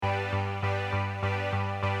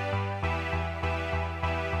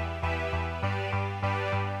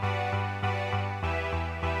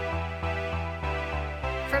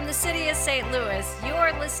the city of St. Louis,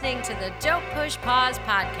 you're listening to the Don't Push Pause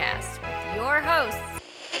podcast with your hosts.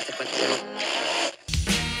 It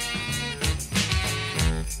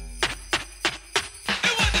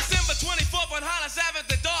was December 24th on Hollis Avenue,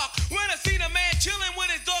 the dark, when I seen a man chilling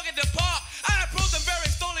with his dog at the park. I approached him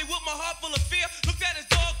very slowly with my heart full of fear. Looked at his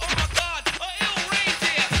dog, oh my God, a ill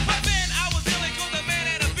reindeer. But then I was yelling 'cause the man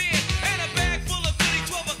had a beard and a bag full of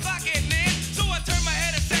goodies, 12 o'clock at near. So I turned my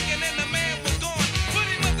head a second and the man was gone.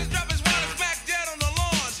 But he must have dropped his wallet smack dead on the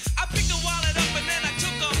lawn. I picked the wallet up and then I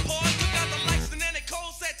took a pause, took out the lights and then it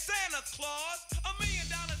cold said Santa Claus. $1 million.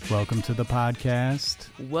 Welcome to the podcast.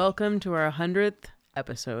 Welcome to our 100th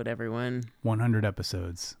episode, everyone. 100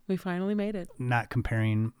 episodes. We finally made it. Not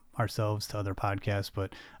comparing ourselves to other podcasts,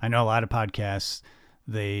 but I know a lot of podcasts,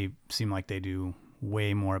 they seem like they do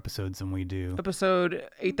way more episodes than we do. Episode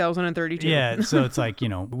 8032. Yeah, so it's like,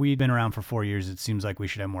 we've been around for 4 years. It seems like we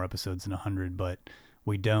should have more episodes than 100, but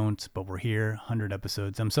we don't. But we're here, 100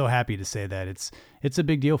 episodes. I'm so happy to say that. It's a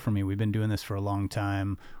big deal for me. We've been doing this for a long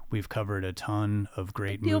time. We've covered a ton of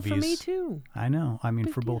great Big deal movies. for me too. I know. I mean,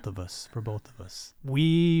 Big for deal. both of us. For both of us.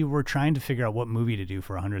 We were trying to figure out what movie to do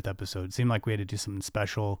for 100th episode. It seemed like we had to do something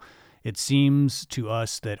special. It seems to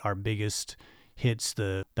us that our biggest hits,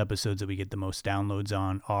 the episodes that we get the most downloads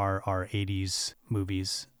on, are our 80s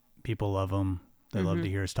movies. People love them. They love to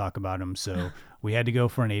hear us talk about them. So we had to go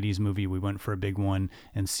for an 80s movie. We went for a big one.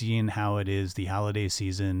 And seeing how it is the holiday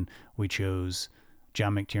season, we chose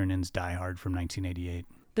John McTiernan's Die Hard from 1988.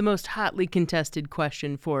 The most hotly contested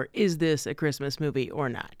question for is this a Christmas movie or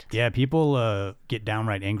not? Yeah, people get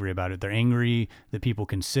downright angry about it. They're angry that people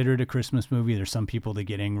consider it a Christmas movie. There's some people that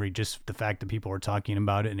get angry just the fact that people are talking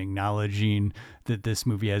about it and acknowledging that this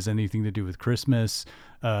movie has anything to do with Christmas.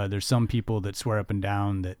 There's some people that swear up and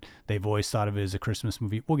down that they've always thought of it as a Christmas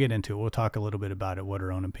movie. We'll get into it. We'll talk a little bit about it, what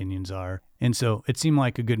our own opinions are. And so it seemed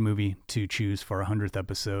like a good movie to choose for our 100th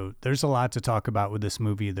episode. There's a lot to talk about with this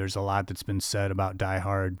movie. There's a lot that's been said about Die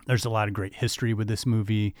Hard. There's a lot of great history with this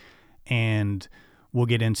movie. And we'll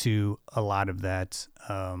get into a lot of that,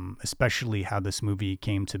 especially how this movie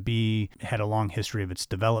came to be. It had a long history of its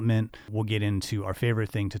development. We'll get into our favorite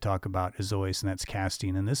thing to talk about as always, and that's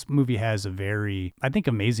casting. And this movie has a very, I think,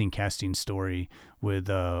 amazing casting story with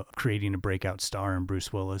creating a breakout star in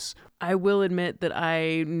Bruce Willis. I will admit that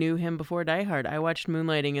I knew him before Die Hard. I watched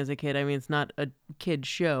Moonlighting as a kid. I mean, it's not a kid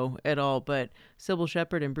show at all, but Sybil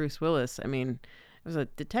Shepherd and Bruce Willis, I mean, it was a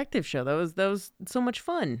detective show. That was so much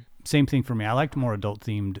fun. Same thing for me. I liked more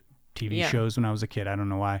adult-themed TV Yeah. shows when I was a kid. I don't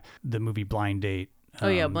know why. The movie Blind Date. Oh,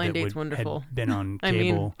 yeah, Blind that Date's wonderful. Had been on I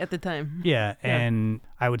cable. mean, at the time. Yeah, and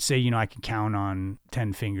I would say, I can count on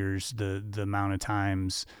 10 fingers the amount of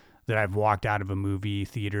times that I've walked out of a movie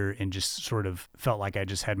theater and just sort of felt like I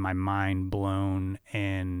just had my mind blown.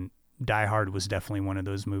 And Die Hard was definitely one of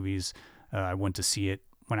those movies. I went to see it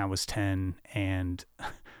when I was 10, and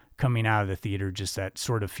coming out of the theater, just that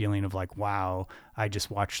sort of feeling of like, wow, I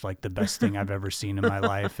just watched like the best thing I've ever seen in my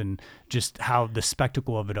life. And just how the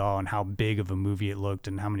spectacle of it all and how big of a movie it looked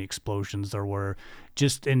and how many explosions there were,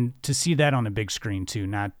 and to see that on a big screen too,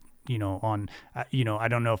 not, on, I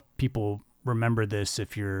don't know if people remember this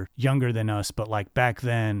if you're younger than us, but like back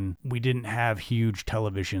then we didn't have huge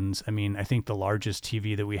televisions. I mean, I think the largest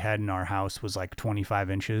TV that we had in our house was like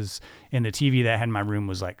 25 inches, and the TV that I had in my room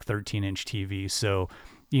was like 13-inch TV. So,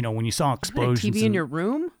 when you saw explosions, You had a TV in your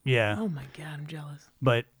room? yeah. Oh my God, I'm jealous.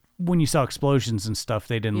 But when you saw explosions and stuff,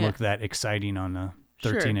 they didn't Yeah. look that exciting on a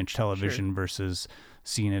Sure, 13-inch television versus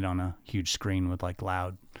seeing it on a huge screen with like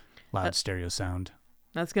loud stereo sound.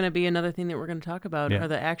 That's going to be another thing that we're going to talk about, Yeah. are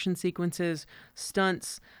the action sequences,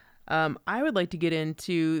 stunts. I would like to get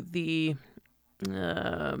into the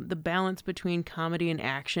balance between comedy and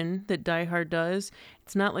action that Die Hard does.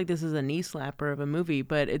 It's not like this is a knee slapper of a movie,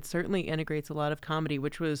 but it certainly integrates a lot of comedy,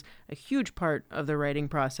 which was a huge part of the writing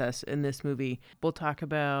process in this movie. We'll talk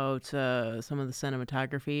about some of the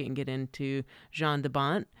cinematography and get into Jean de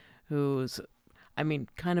Bont, who's,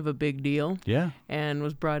 kind of a big deal. Yeah. And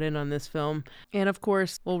was brought in on this film. And of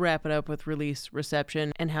course, we'll wrap it up with release,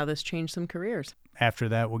 reception, and how this changed some careers. After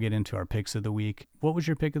that, we'll get into our picks of the week. What was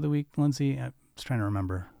your pick of the week, Lindsay? I was trying to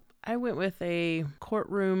remember. I went with a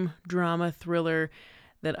courtroom drama thriller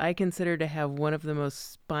that I consider to have one of the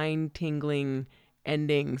most spine-tingling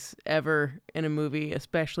endings ever in a movie,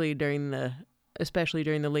 especially during the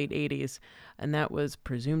late 80s, and that was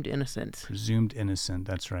Presumed Innocent. Presumed Innocent,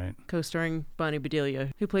 that's right. Co-starring Bonnie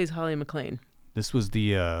Bedelia, who plays Holly McClane. This was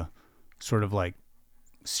the sort of like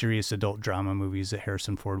serious adult drama movies that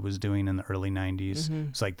Harrison Ford was doing in the early 90s.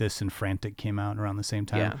 It's like this and Frantic came out around the same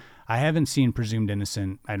time. Yeah. I haven't seen Presumed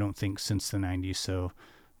Innocent, I don't think, since the 90s, so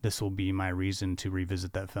this will be my reason to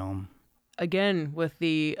revisit that film. Again, with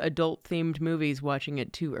the adult-themed movies, watching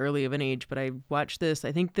it too early of an age, but I watched this.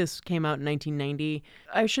 I think this came out in 1990.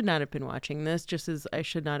 I should not have been watching this, just as I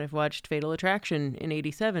should not have watched Fatal Attraction in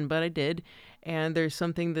 87, but I did. And there's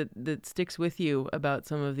something that sticks with you about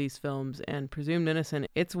some of these films, and Presumed Innocent,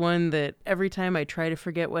 it's one that every time I try to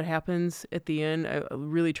forget what happens at the end, I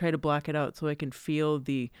really try to block it out so I can feel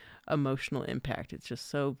the emotional impact. It's just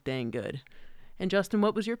so dang good. And Justin,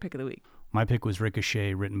 what was your pick of the week? My pick was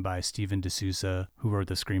Ricochet, written by Steven D'Souza, who wrote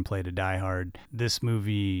the screenplay to Die Hard. This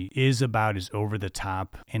movie is about as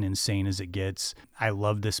over-the-top and insane as it gets. I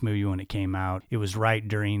loved this movie when it came out. It was right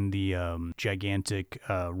during the gigantic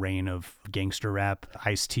reign of gangster rap.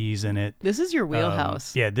 Ice-T's in it. This is your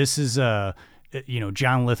wheelhouse. Yeah, this is...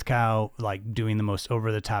 John Lithgow, like doing the most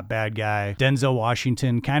over-the-top bad guy. Denzel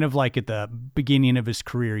Washington, kind of like at the beginning of his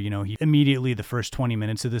career, he immediately, the first 20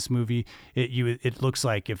 minutes of this movie, it looks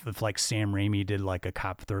like if like Sam Raimi did like a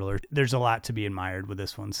cop thriller. There's a lot to be admired with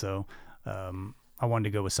this one, so I wanted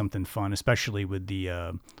to go with something fun, especially with the,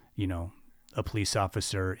 a police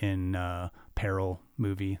officer in peril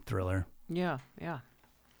movie thriller. Yeah.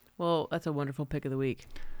 Well, that's a wonderful pick of the week.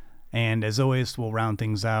 And as always, we'll round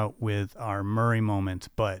things out with our Murray moment.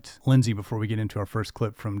 But Lindsay, before we get into our first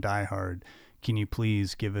clip from Die Hard, can you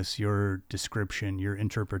please give us your description, your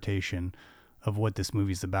interpretation of what this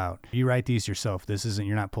movie's about? You write these yourself.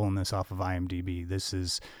 You're not pulling this off of IMDb. This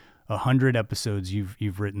is 100 episodes.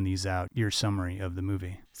 You've written these out. Your summary of the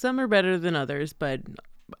movie. Some are better than others, but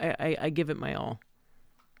I give it my all,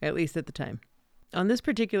 at least at the time. On this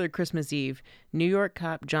particular Christmas Eve, New York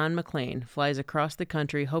cop John McClane flies across the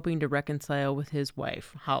country hoping to reconcile with his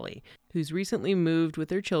wife, Holly, who's recently moved with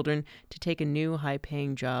their children to take a new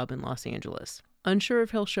high-paying job in Los Angeles. Unsure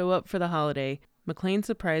if he'll show up for the holiday, McClane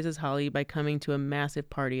surprises Holly by coming to a massive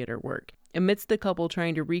party at her work. Amidst the couple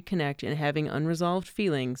trying to reconnect and having unresolved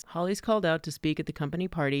feelings, Holly's called out to speak at the company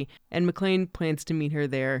party, and McClane plans to meet her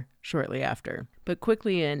there shortly after. But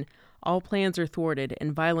quickly all plans are thwarted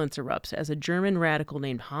and violence erupts as a German radical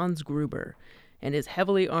named Hans Gruber and his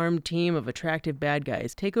heavily armed team of attractive bad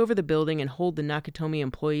guys take over the building and hold the Nakatomi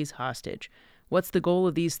employees hostage. What's the goal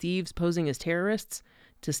of these thieves posing as terrorists?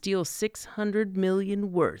 To steal $600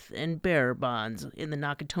 million worth in bearer bonds in the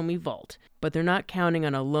Nakatomi vault. But they're not counting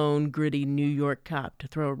on a lone, gritty New York cop to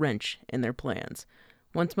throw a wrench in their plans.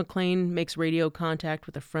 Once McClane makes radio contact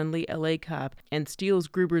with a friendly LA cop and steals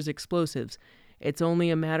Gruber's explosives, it's only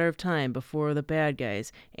a matter of time before the bad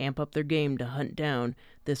guys amp up their game to hunt down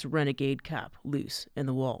this renegade cop loose in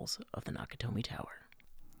the walls of the Nakatomi Tower.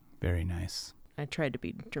 Very nice. I tried to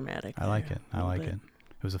be dramatic. I like it. It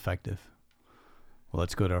was effective. Well,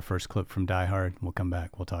 let's go to our first clip from Die Hard. We'll come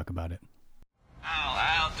back. We'll talk about it.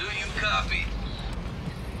 Al, do you copy?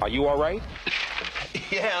 Are you all right?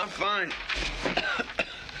 Yeah, I'm fine.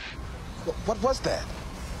 What was that?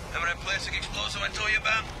 Remember that plastic explosive I told you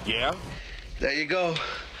about? Yeah? There you go.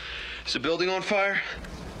 Is the building on fire?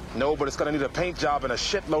 No, but it's gonna need a paint job and a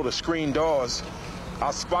shitload of screen doors.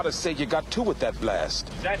 Our spotters say you got two with that blast.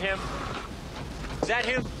 Is that him? Is that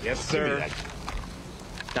him? Yes, Give me sir. that.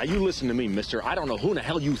 Now, you listen to me, mister. I don't know who in the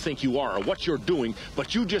hell you think you are or what you're doing,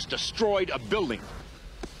 but you just destroyed a building.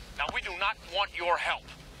 Now, we do not want your help.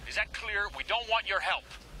 Is that clear? We don't want your help.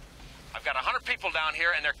 I've got 100 people down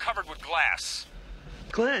here, and they're covered with glass.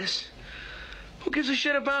 Glass? Who gives a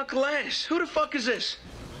shit about glass? Who the fuck is this?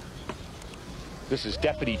 This is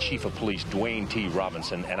Deputy Chief of Police Dwayne T.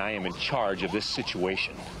 Robinson, and I am in charge of this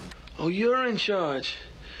situation. Oh, you're in charge.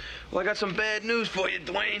 Well, I got some bad news for you,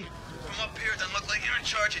 Dwayne. From up here, it doesn't look like you're in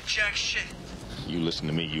charge of jack shit. You listen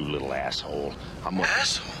to me, you little asshole.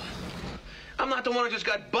 Asshole? I'm not the one who just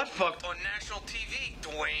got butt-fucked on national TV,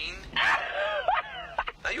 Dwayne.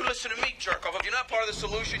 Now, you listen to me, jerk-off. If you're not part of the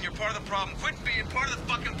solution, you're part of the problem. Quit being part of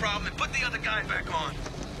the fucking problem and put the other guy back on.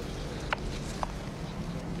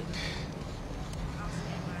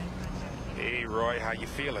 Hey, Roy, how you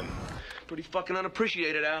feeling? Pretty fucking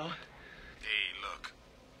unappreciated, Al. Hey, look,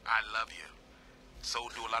 I love you. So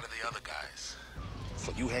do a lot of the other guys.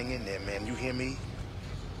 So you hang in there, man. You hear me?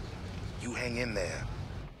 You hang in there.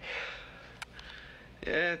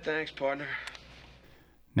 Yeah, thanks, partner.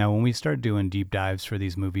 Now, when we start doing deep dives for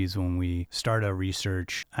these movies, when we start our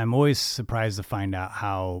research, I'm always surprised to find out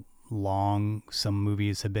how long some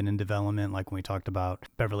movies have been in development. Like when we talked about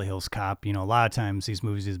Beverly Hills Cop, a lot of times these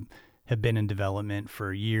movies have been in development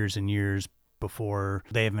for years and years before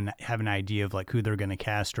they even have an idea of like who they're going to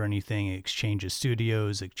cast or anything. It changes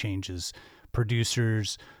studios, it changes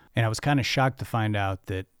producers. And I was kind of shocked to find out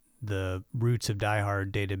that the roots of Die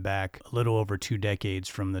Hard dated back a little over 2 decades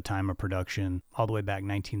from the time of production, all the way back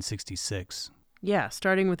 1966. Yeah,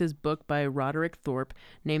 starting with his book by Roderick Thorpe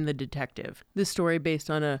named The Detective. This story based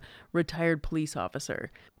on a retired police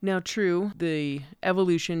officer. Now, true, the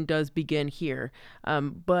evolution does begin here,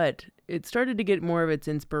 but it started to get more of its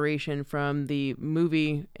inspiration from the movie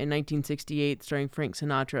in 1968 starring Frank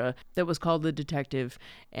Sinatra that was called The Detective,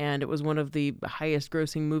 and it was one of the highest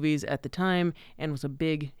grossing movies at the time and was a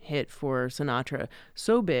big hit for Sinatra.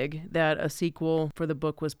 So big that a sequel for the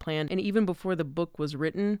book was planned, and even before the book was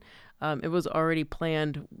written, it was already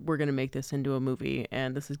planned, we're going to make this into a movie,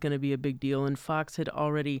 and this is going to be a big deal. And Fox had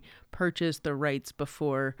already purchased the rights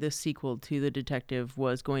before this sequel to The Detective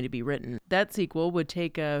was going to be written. That sequel would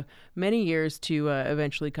take many years to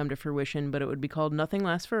eventually come to fruition, but it would be called Nothing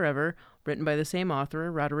Lasts Forever, written by the same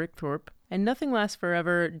author, Roderick Thorpe. And Nothing Lasts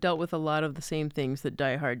Forever dealt with a lot of the same things that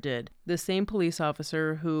Die Hard did. The same police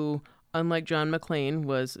officer who, unlike John McClane,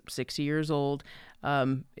 was 60 years old.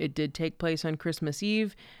 It did take place on Christmas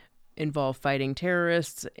Eve, involve fighting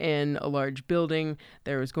terrorists in a large building.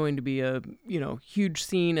 There was going to be a, huge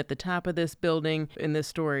scene at the top of this building. In this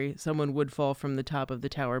story, someone would fall from the top of the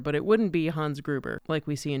tower, but it wouldn't be Hans Gruber like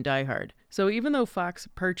we see in Die Hard. So even though Fox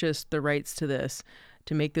purchased the rights to this,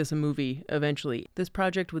 to make this a movie eventually, this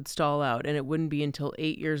project would stall out, and it wouldn't be until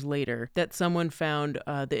 8 years later that someone found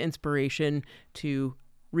the inspiration to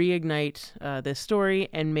reignite this story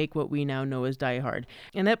and make what we now know as Die Hard.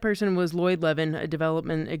 And that person was Lloyd Levin, a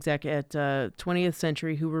development exec at 20th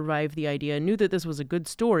Century who revived the idea, knew that this was a good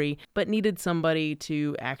story, but needed somebody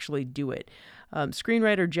to actually do it.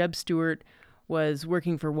 Screenwriter Jeb Stewart was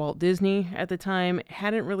working for Walt Disney at the time,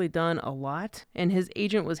 hadn't really done a lot, and his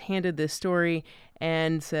agent was handed this story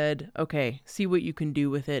and said, okay, see what you can do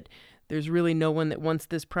with it. There's really no one that wants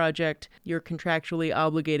this project. You're contractually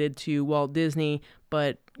obligated to Walt Disney,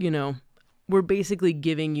 but, we're basically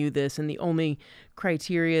giving you this, and the only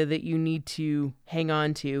criteria that you need to hang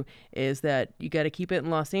on to is that you got to keep it in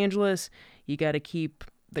Los Angeles, you got to keep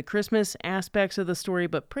the Christmas aspects of the story,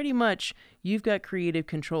 but pretty much you've got creative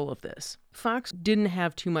control of this. Fox didn't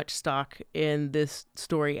have too much stock in this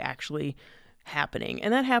story actually happening,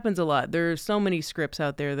 and that happens a lot. There are so many scripts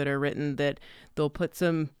out there that are written that they'll put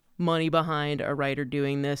some money behind a writer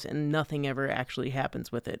doing this and nothing ever actually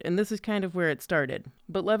happens with it. And this is kind of where it started.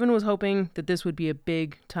 But Levin was hoping that this would be a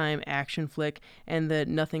big time action flick and that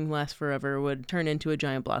Nothing Lasts Forever would turn into a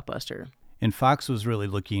giant blockbuster. And Fox was really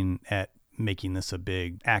looking at making this a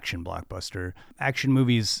big action blockbuster. Action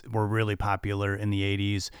movies were really popular in the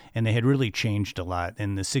 80s, and they had really changed a lot.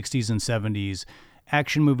 In the 60s and 70s,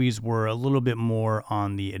 action movies were a little bit more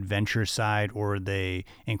on the adventure side, or they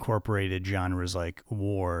incorporated genres like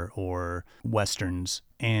war or westerns.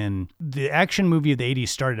 And the action movie of the 80s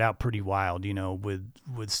started out pretty wild,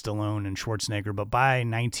 with Stallone and Schwarzenegger. But by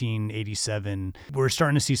 1987, we're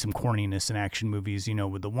starting to see some corniness in action movies,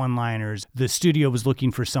 with the one-liners. The studio was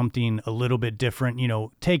looking for something a little bit different,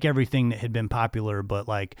 take everything that had been popular, but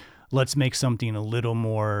let's make something a little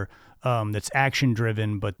more that's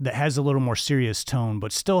action-driven, but that has a little more serious tone,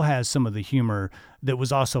 but still has some of the humor that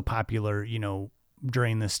was also popular,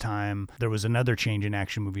 during this time. There was another change in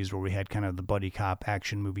action movies where we had kind of the buddy cop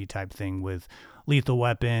action movie type thing with Lethal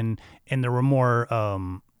Weapon, and there were more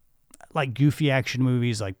goofy action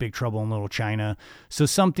movies like Big Trouble in Little China. So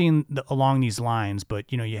something along these lines,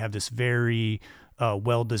 but, you have this very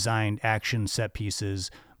well-designed action set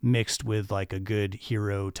pieces mixed with a good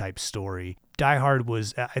hero type story. Die Hard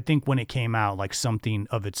was, I think, when it came out, something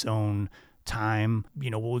of its own time.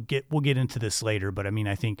 We'll get into this later, but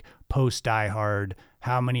I think post Die Hard,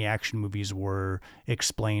 how many action movies were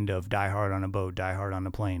explained of Die Hard on a boat, Die Hard on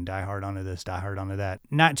a plane, Die Hard onto this, Die Hard onto that.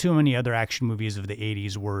 Not too many other action movies of the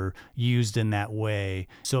 80s were used in that way.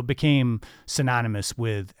 So it became synonymous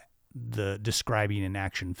with the describing an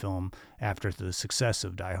action film after the success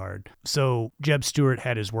of Die Hard. So Jeb Stewart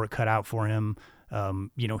had his work cut out for him.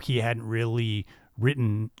 He hadn't really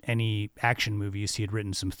written any action movies. He had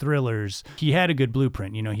written some thrillers. He had a good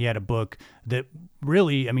blueprint. He had a book that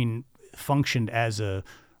really, functioned as a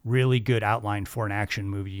really good outline for an action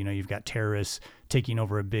movie. You've got terrorists taking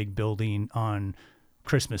over a big building on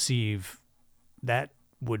Christmas Eve. That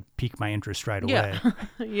would pique my interest right away.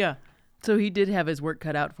 Yeah. So he did have his work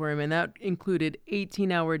cut out for him, and that included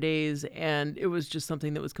 18-hour days, and it was just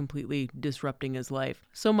something that was completely disrupting his life.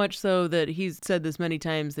 So much so that he's said this many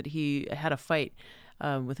times that he had a fight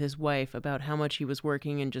with his wife about how much he was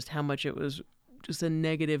working and just how much it was just a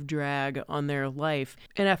negative drag on their life.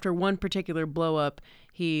 And after one particular blow up,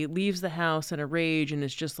 he leaves the house in a rage and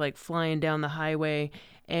is just flying down the highway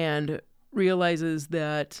and realizes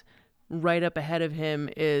that right up ahead of him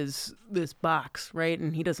is this box, right?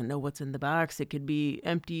 And he doesn't know what's in the box. It could be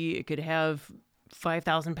empty. It could have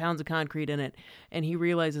 5,000 pounds of concrete in it, and he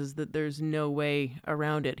realizes that there's no way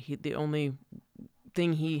around it. The only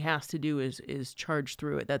thing he has to do is charge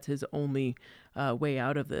through it. That's his only way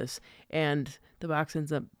out of this. And the box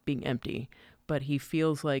ends up being empty, but he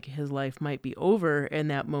feels like his life might be over in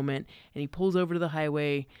that moment, and he pulls over to the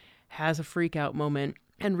highway, has a freak out moment,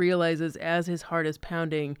 and realizes as his heart is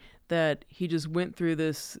pounding that he just went through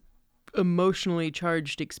this emotionally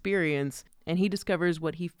charged experience, and he discovers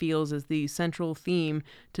what he feels is the central theme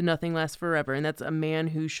to Nothing Lasts Forever, and that's a man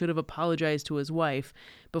who should have apologized to his wife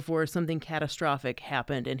before something catastrophic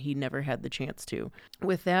happened and he never had the chance to.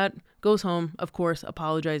 With that, goes home, of course,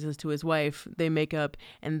 apologizes to his wife, they make up,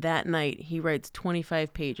 and that night he writes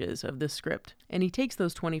 25 pages of this script. And he takes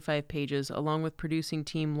those 25 pages along with producing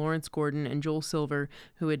team Lawrence Gordon and Joel Silver,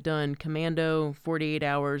 who had done Commando, 48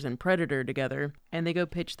 Hours, and Predator together, and they go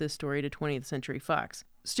pitch this story to 20th Century Fox.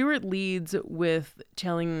 Stewart leads with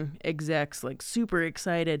telling execs, like, super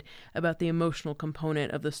excited about the emotional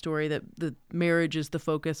component of the story, that the marriage is the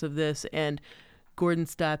focus of this, and Gordon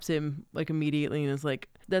stops him, like, immediately and is like,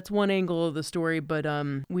 that's one angle of the story, but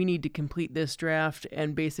we need to complete this draft.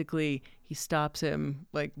 And basically he stops him,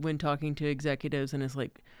 like, when talking to executives, and is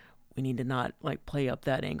like, we need to not, like, play up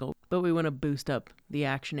that angle, but we want to boost up the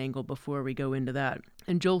action angle before we go into that.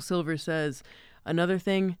 And Joel Silver says, another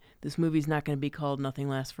thing, this movie's not going to be called Nothing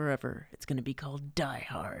Lasts Forever. It's going to be called Die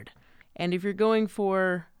Hard. And if you're going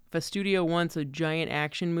for, if a studio wants a giant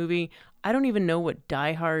action movie, I don't even know what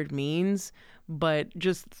Die Hard means, but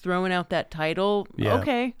just throwing out that title,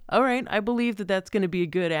 okay, all right, I believe that that's going to be a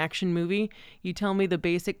good action movie. You tell me the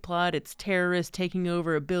basic plot, it's terrorists taking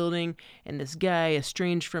over a building, and this guy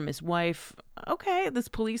estranged from his wife. Okay, this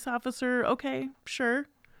police officer, okay, sure.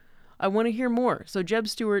 I want to hear more. So Jeb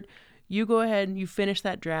Stewart, you go ahead and you finish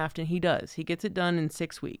that draft, and he does. He gets it done in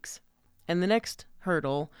 6 weeks. And the next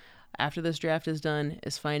hurdle after this draft is done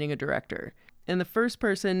is finding a director. And the first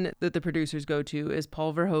person that the producers go to is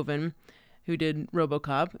Paul Verhoeven, who did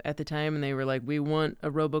RoboCop at the time, and they were like, we want a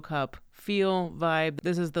RoboCop feel, vibe.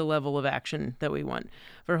 This is the level of action that we want.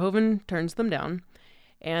 Verhoeven turns them down,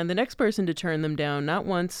 and the next person to turn them down, not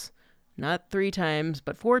once, not 3 times,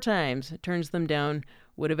 but 4 times, turns them down,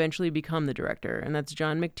 would eventually become the director, and that's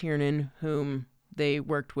John McTiernan, whom they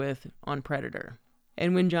worked with on Predator.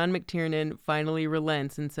 And when John McTiernan finally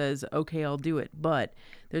relents and says, okay, I'll do it, but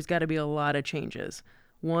there's got to be a lot of changes.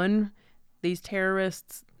 One, these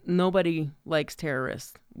terrorists, nobody likes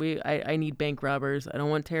terrorists. I need bank robbers. I don't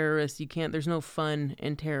want terrorists. There's no fun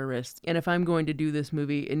in terrorists. And if I'm going to do this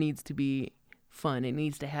movie, it needs to be fun. It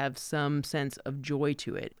needs to have some sense of joy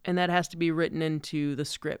to it. And that has to be written into the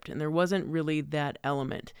script. And there wasn't really that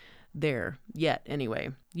element there yet,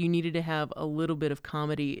 anyway. You needed to have a little bit of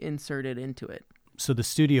comedy inserted into it. So the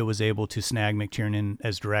studio was able to snag McTiernan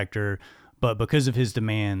as director, but because of his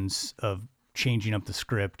demands of changing up the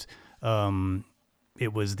script,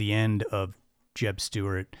 it was the end of Jeb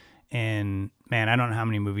Stewart. And man, I don't know how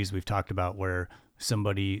many movies we've talked about where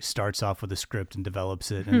somebody starts off with a script and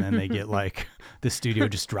develops it, and then they get like, the studio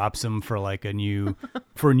just drops them for like a new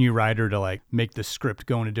writer to like make the script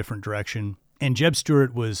go in a different direction. And Jeb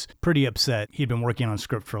Stewart was pretty upset. He'd been working on a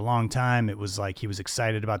script for a long time. It was like he was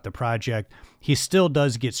excited about the project. He still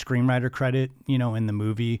does get screenwriter credit, in the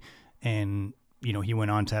movie. And, he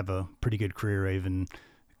went on to have a pretty good career. I even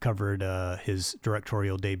covered his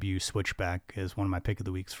directorial debut, Switchback, as one of my pick of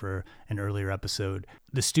the weeks for an earlier episode.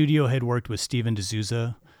 The studio had worked with Steven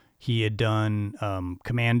D'Souza. He had done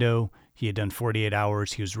Commando. He had done 48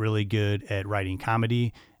 Hours. He was really good at writing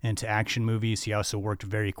comedy into action movies. He also worked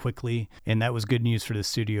very quickly, and that was good news for the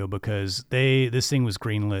studio because this thing was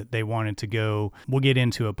greenlit. They wanted to go, we'll get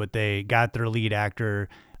into it, but they got their lead actor.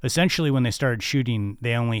 Essentially, when they started shooting,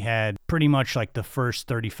 they only had pretty much like the first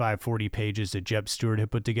 35, 40 pages that Jeb Stewart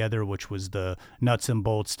had put together, which was the nuts and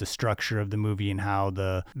bolts, the structure of the movie and how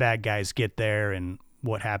the bad guys get there and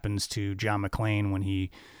what happens to John McClane when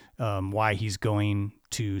why he's going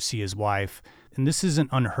to see his wife. And this isn't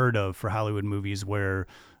unheard of for Hollywood movies where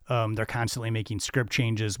they're constantly making script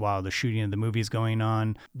changes while the shooting of the movie is going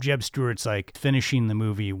on. Jeb Stewart's like finishing the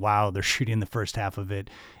movie while they're shooting the first half of it.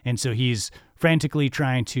 And so he's frantically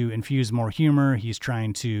trying to infuse more humor. He's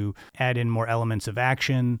trying to add in more elements of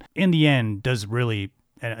action. In the end, does really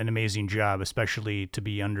an amazing job, especially to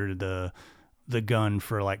be under the gun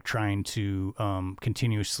for like trying to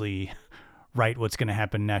continuously write what's going to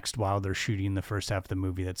happen next while they're shooting the first half of the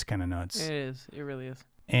movie. That's kind of nuts. It is. It really is.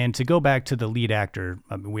 And to go back to the lead actor,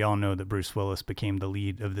 I mean, we all know that Bruce Willis became the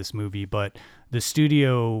lead of this movie, but the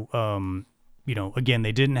studio, again,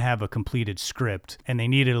 they didn't have a completed script and they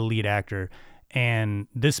needed a lead actor. And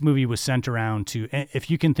this movie was sent around to, if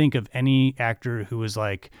you can think of any actor who was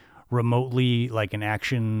like remotely like an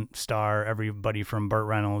action star, everybody from Burt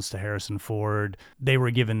Reynolds to Harrison Ford, they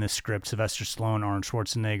were given this script. Sylvester Stallone, Arnold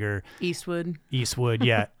Schwarzenegger, Eastwood,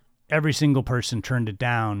 yeah. Every single person turned it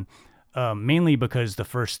down, mainly because the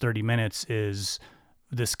first 30 minutes is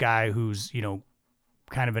this guy who's, you know,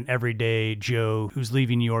 kind of an everyday Joe who's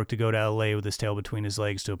leaving New York to go to LA with his tail between his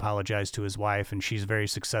legs to apologize to his wife, and she's very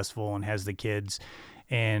successful and has the kids.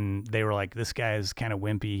 And they were like, this guy is kind of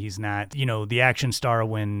wimpy. He's not, you know, the action star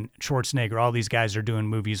when Schwarzenegger, all these guys are doing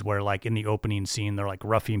movies where like in the opening scene, they're like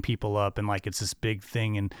roughing people up and like it's this big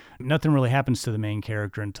thing. And nothing really happens to the main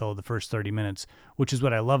character until the first 30 minutes, which is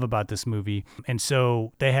what I love about this movie. And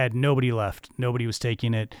so they had nobody left. Nobody was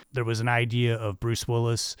taking it. There was an idea of Bruce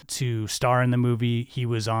Willis to star in the movie. He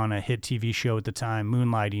was on a hit TV show at the time,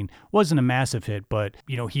 Moonlighting. Wasn't a massive hit, but,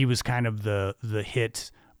 you know, he was kind of the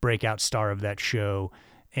hit breakout star of that show,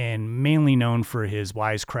 and mainly known for his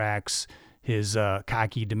wisecracks, his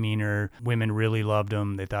cocky demeanor. Women really loved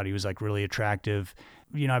him. They thought he was like really attractive.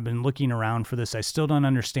 You know, I've been looking around for this. I still don't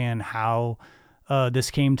understand how this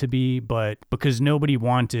came to be, but because nobody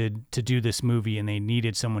wanted to do this movie and they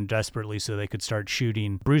needed someone desperately so they could start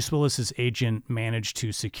shooting, Bruce Willis's agent managed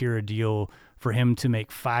to secure a deal for him to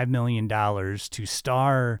make $5 million to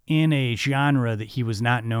star in a genre that he was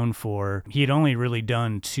not known for. He had only really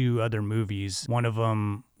done 2 other movies. One of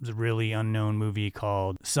them was a really unknown movie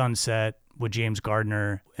called Sunset with James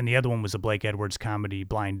Gardner, and the other one was a Blake Edwards comedy,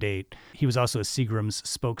 Blind Date. He was also a Seagram's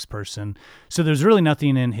spokesperson. So there's really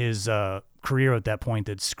nothing in his career at that point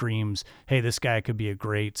that screams, hey, this guy could be a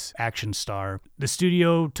great action star. The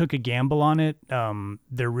studio took a gamble on it.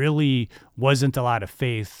 There really wasn't a lot of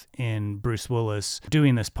faith in Bruce Willis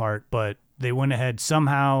doing this part, but they went ahead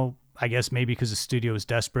somehow, I guess maybe because the studio was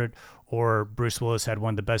desperate, or Bruce Willis had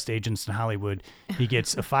one of the best agents in Hollywood. He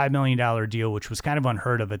gets a $5 million deal, which was kind of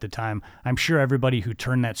unheard of at the time. I'm sure everybody who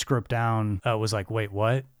turned that script down was like, wait,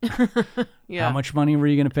 what? Yeah. How much money were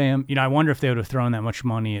you going to pay him? You know, I wonder if they would have thrown that much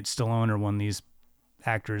money at Stallone or one of these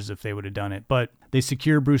actors if they would have done it. But they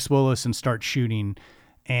secure Bruce Willis and start shooting.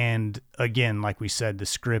 And again, like we said, the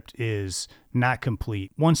script is not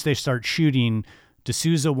complete. Once they start shooting,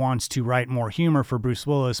 D'Souza wants to write more humor for Bruce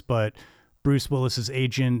Willis, but Bruce Willis's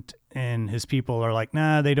agent and his people are like,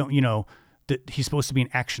 nah, they don't, you know, he's supposed to be an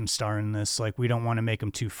action star in this. Like, we don't want to make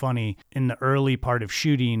him too funny. In the early part of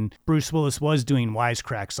shooting, Bruce Willis was doing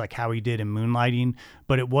wisecracks like how he did in Moonlighting,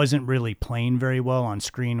 but it wasn't really playing very well on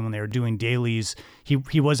screen. When they were doing dailies,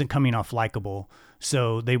 he wasn't coming off likable.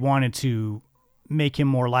 So they wanted to make him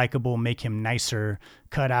more likable, make him nicer,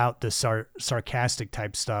 cut out the sarcastic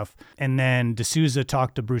type stuff. And then D'Souza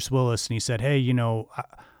talked to Bruce Willis and he said, hey, you know,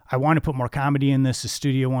 I want to put more comedy in this. The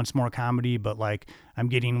studio wants more comedy, but like, I'm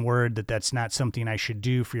getting word that that's not something I should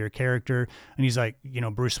do for your character. And he's like, you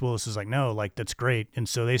know, Bruce Willis is like, no, like, that's great. And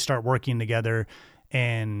so they start working together,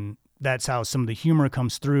 and that's how some of the humor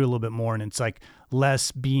comes through a little bit more. And it's like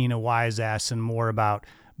less being a wise ass and more about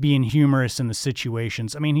being humorous in the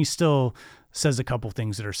situations. I mean, he still says a couple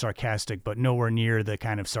things that are sarcastic, but nowhere near the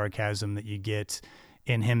kind of sarcasm that you get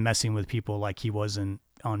in him messing with people like he wasn't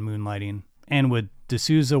on Moonlighting. And with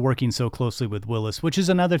D'Souza working so closely with Willis, which is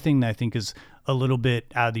another thing that I think is a little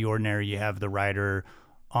bit out of the ordinary. You have the writer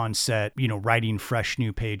on set, you know, writing fresh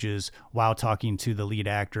new pages while talking to the lead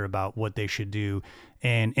actor about what they should do.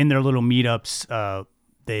 And in their little meetups,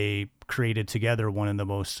 they created together one of the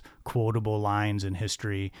most quotable lines in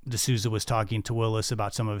history. D'Souza was talking to Willis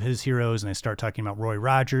about some of his heroes, and they start talking about Roy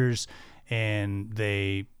Rogers, and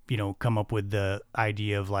they, you know, come up with the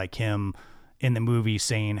idea of like him in the movie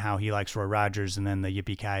saying how he likes Roy Rogers, and then the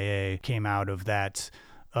Yippee-ki-yay came out of that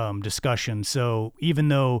discussion. So even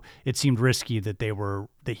though it seemed risky that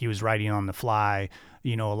he was writing on the fly,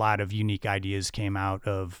 you know, a lot of unique ideas came out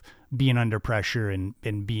of being under pressure and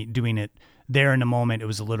doing it there in the moment. It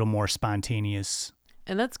was a little more spontaneous.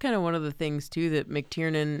 And that's kind of one of the things too that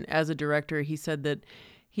McTiernan, as a director, he said that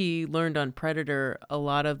he learned on Predator a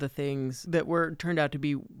lot of the things that turned out to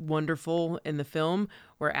be wonderful in the film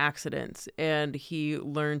were accidents, and he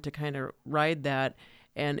learned to kind of ride that.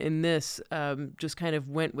 And in this, just kind of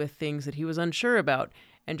went with things that he was unsure about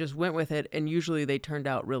and just went with it. And usually they turned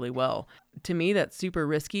out really well. To me, that's super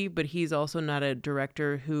risky, but he's also not a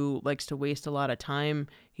director who likes to waste a lot of time.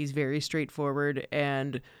 He's very straightforward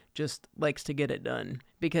and just likes to get it done.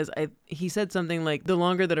 Because he said something like, the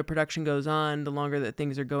longer that a production goes on, the longer that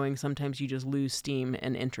things are going, sometimes you just lose steam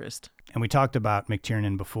and interest. And we talked about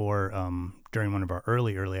McTiernan before. during one of our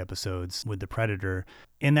early episodes with The Predator.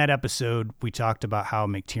 In that episode, we talked about how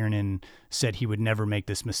McTiernan said he would never make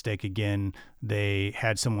this mistake again. They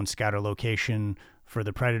had someone scout a location for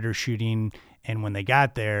the Predator shooting, and when they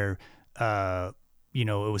got there, it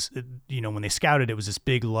was, when they scouted, it was this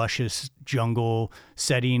big, luscious jungle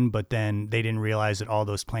setting, but then they didn't realize that all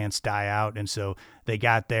those plants die out. And so they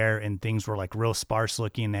got there and things were like real sparse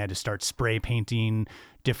looking. They had to start spray painting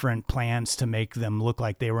different plants to make them look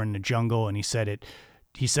like they were in the jungle. And he said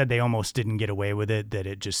they almost didn't get away with it, that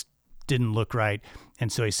it just didn't look right.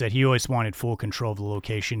 And so he said he always wanted full control of the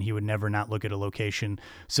location. He would never not look at a location.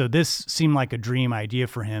 So this seemed like a dream idea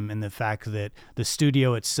for him, and the fact that the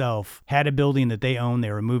studio itself had a building that they owned.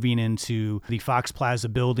 They were moving into the Fox Plaza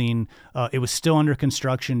building. It was still under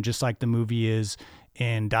construction, just like the movie is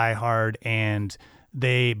in Die Hard. And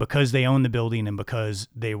because they owned the building and because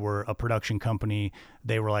they were a production company,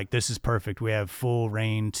 they were like, this is perfect. We have full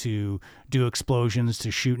reign to do explosions,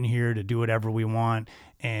 to shoot in here, to do whatever we want,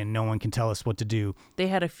 and no one can tell us what to do. They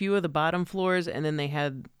had a few of the bottom floors, and then they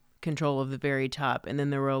had control of the very top. And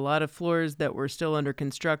then there were a lot of floors that were still under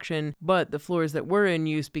construction, but the floors that were in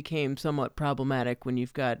use became somewhat problematic when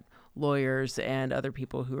you've got lawyers and other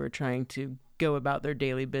people who are trying to go about their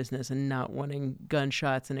daily business and not wanting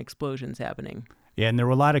gunshots and explosions happening. Yeah, and there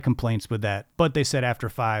were a lot of complaints with that. But they said after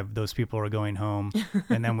 5, those people are going home,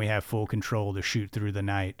 and then we have full control to shoot through the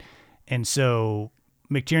night. And so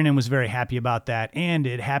McTiernan was very happy about that, and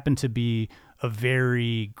it happened to be a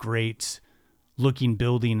very great-looking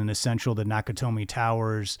building in the central, the Nakatomi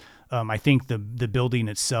Towers. I think the building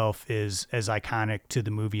itself is as iconic to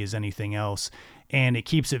the movie as anything else, and it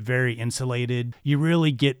keeps it very insulated. You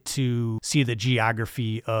really get to see the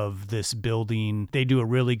geography of this building. They do a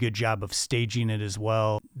really good job of staging it as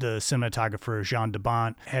well. The cinematographer, Jean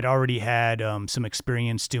Debont, had already had some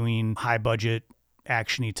experience doing high-budget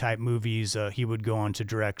action-y type movies. He would go on to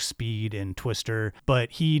direct Speed and Twister,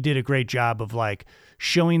 but he did a great job of like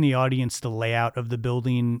showing the audience the layout of the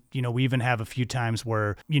building. We even have a few times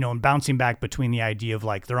where, and bouncing back between the idea of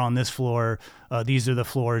like, they're on this floor, these are the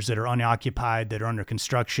floors that are unoccupied, that are under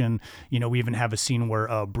construction. We even have a scene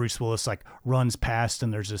where Bruce Willis like runs past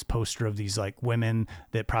and there's this poster of these like women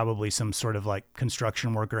that probably some sort of like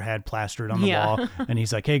construction worker had plastered on the wall. And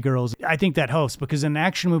he's like, hey girls. I think that helps because in an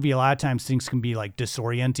action movie, a lot of times things can be like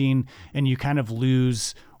disorienting and you kind of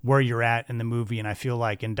lose where you're at in the movie. And I feel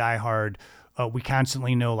like in Die Hard, we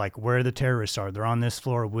constantly know like where the terrorists are. They're on this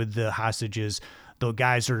floor with the hostages. The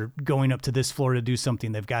guys are going up to this floor to do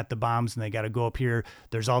something. They've got the bombs and they got to go up here.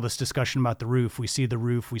 There's all this discussion about the roof. We see the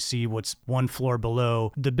roof. We see what's one floor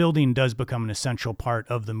below. The building does become an essential part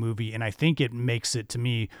of the movie. And I think it makes it, to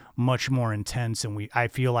me, much more intense. And I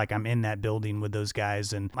feel like I'm in that building with those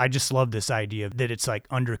guys. And I just love this idea that it's like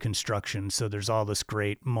under construction. So there's all this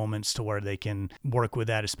great moments to where they can work with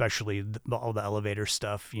that, especially all the elevator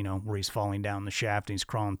stuff, where he's falling down the shaft and he's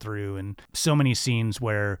crawling through. And so many scenes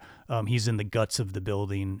where he's in the guts of the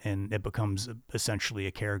building and it becomes essentially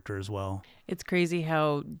a character as well. It's crazy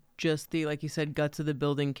how just the, like you said, guts of the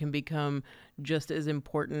building can become just as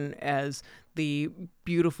important as the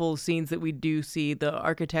beautiful scenes that we do see, the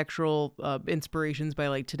architectural inspirations by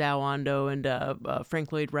like Tadao Ando and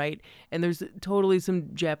Frank Lloyd Wright. And there's totally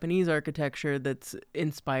some Japanese architecture that's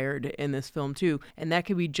inspired in this film too. And that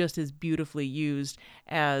could be just as beautifully used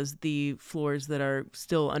as the floors that are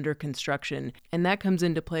still under construction. And that comes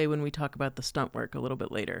into play when we talk about the stunt work a little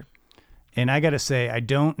bit later. And I got to say, I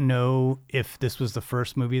don't know if this was the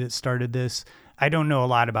first movie that started this. I don't know a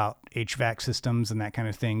lot about HVAC systems and that kind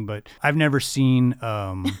of thing, but I've never seen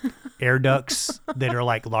air ducts that are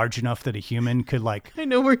like large enough that a human could like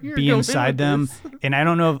be inside them. And I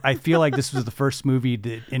don't know, I feel like this was the first movie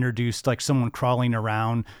that introduced like someone crawling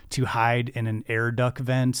around to hide in an air duct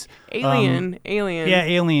vent. Alien. Yeah,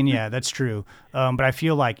 Alien. Yeah, that's true. But I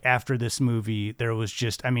feel like after this movie, there was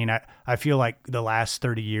just, I feel like the last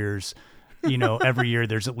 30 years, every year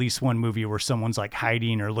there's at least one movie where someone's like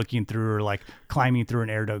hiding or looking through or like climbing through an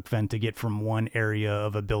air duct vent to get from one area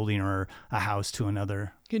of a building or a house to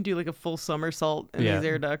another. You can do like a full somersault in these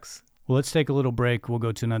air ducts. Well, let's take a little break. We'll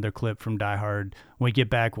go to another clip from Die Hard. When we get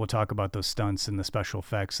back, we'll talk about those stunts and the special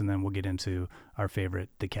effects, and then we'll get into our favorite,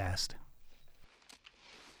 the cast.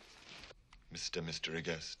 Mr.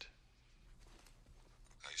 August.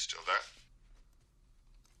 Are you still there?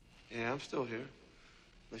 Yeah, I'm still here.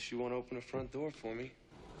 Unless you want to open the front door for me.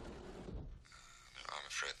 No, I'm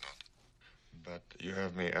afraid not. But you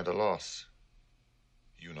have me at a loss.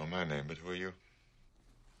 You know my name, but who are you?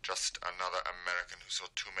 Just another American who saw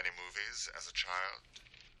too many movies as a child.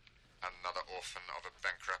 Another orphan of a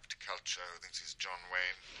bankrupt culture who thinks he's John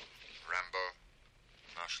Wayne, Rambo,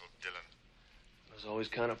 Marshall Dillon. I was always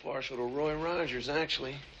kind of partial to Roy Rogers,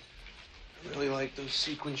 actually. I really like those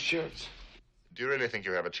sequin shirts. Do you really think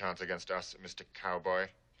you have a chance against us, Mr. Cowboy?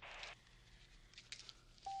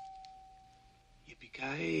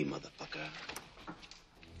 Yippee-ki-yay, motherfucker.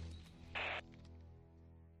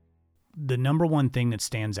 The number one thing that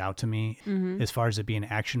stands out to me as far as it being an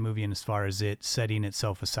action movie and as far as it setting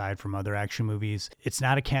itself aside from other action movies, it's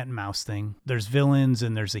not a cat and mouse thing. There's villains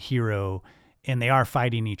and there's a hero, and they are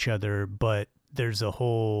fighting each other, but there's a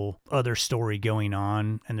whole other story going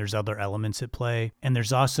on, and there's other elements at play. And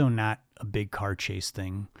there's also not a big car chase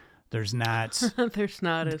thing. There's not. There's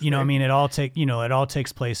not. Is you know, there? I mean, it all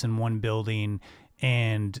takes place in one building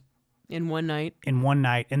and in one night.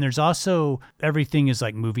 And there's also, everything is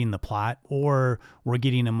like moving the plot, or we're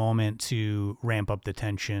getting a moment to ramp up the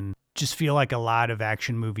tension. Just feel like a lot of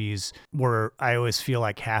action movies where I always feel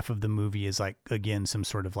like half of the movie is like, again, some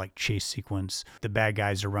sort of like chase sequence. The bad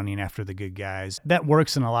guys are running after the good guys. That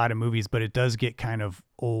works in a lot of movies, but it does get kind of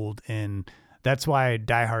old. And that's why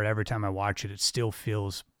Die Hard, every time I watch it, it still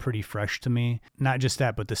feels pretty fresh to me. Not just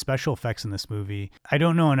that, but the special effects in this movie. I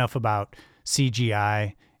don't know enough about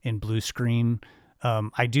CGI in blue screen.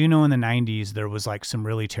 I do know in the 90s there was like some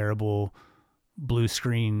really terrible blue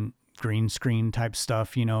screen, green screen type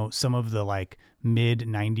stuff. You know, some of the like mid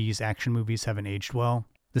 90s action movies haven't aged well.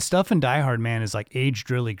 The stuff in Die Hard, man, is like aged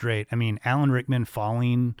really great. I mean, Alan Rickman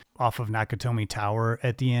falling off of Nakatomi Tower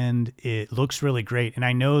at the end, it looks really great. And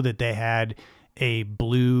I know that they had a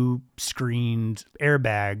blue screened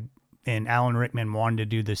airbag, and Alan Rickman wanted to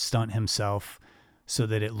do this stunt himself so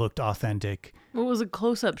that it looked authentic. Well, it was a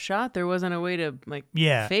close-up shot. There wasn't a way to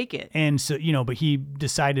fake it. And so, you know, but he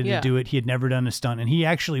decided to do it. He had never done a stunt, and he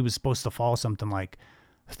actually was supposed to fall something like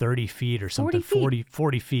 30 feet or something.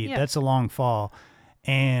 40 feet. Yeah. That's a long fall.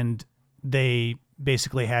 And they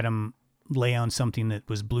basically had him lay on something that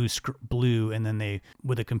was blue, and then they,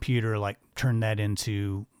 with a computer, like turned that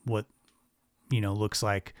into what, you know, looks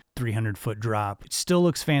like 300-foot drop. It still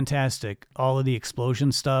looks fantastic. All of the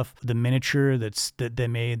explosion stuff, the miniature that they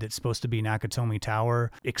made that's supposed to be Nakatomi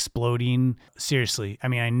Tower exploding. Seriously, I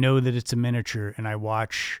mean, I know that it's a miniature, and I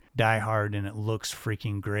watch Die Hard, and it looks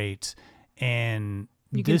freaking great. And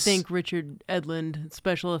you can thank Richard Edlund,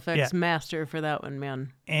 special effects master, for that one,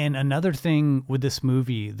 man. And another thing with this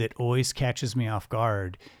movie that always catches me off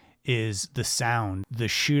guard is the sound. The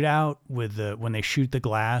shootout when they shoot the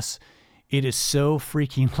glass, it is so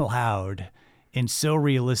freaking loud and so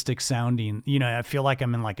realistic sounding. You know, I feel like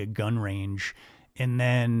I'm in like a gun range. And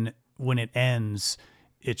then when it ends,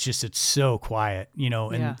 it's so quiet, you know,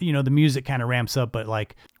 and, you know, the music kind of ramps up, but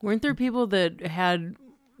like. Weren't there people that had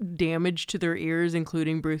damage to their ears,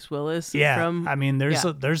 including Bruce Willis? Yeah. I mean, there's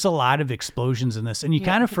a lot of explosions in this, and you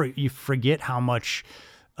kind of you forget how much,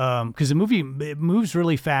 because the movie, it moves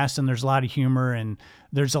really fast, and there's a lot of humor, and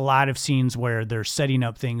there's a lot of scenes where they're setting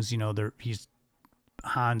up things. You know,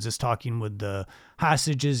 Hans is talking with the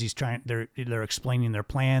hostages. They're explaining their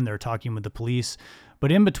plan. They're talking with the police,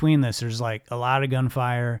 but in between this, there's like a lot of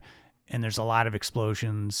gunfire, and there's a lot of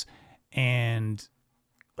explosions, and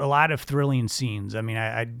a lot of thrilling scenes. I mean,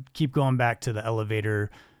 I keep going back to the elevator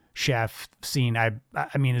shaft scene. I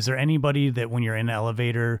mean, is there anybody that when you're in an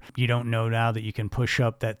elevator, you don't know now that you can push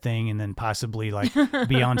up that thing and then possibly like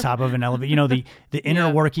be on top of an elevator? You know, the inner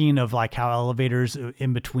working of like how elevators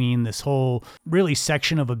in between this whole really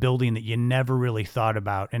section of a building that you never really thought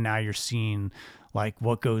about. And now you're seeing like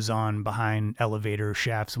what goes on behind elevator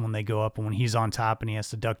shafts when they go up, and when he's on top and he has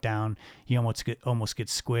to duck down, he almost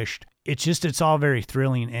gets squished. It's all very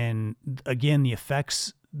thrilling. And again, the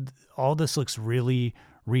effects, all this looks really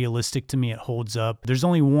realistic to me. It holds up. There's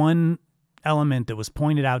only one element that was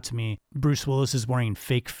pointed out to me. Bruce Willis is wearing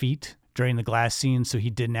fake feet during the glass scene, so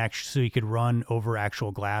he could run over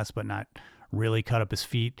actual glass, but not really cut up his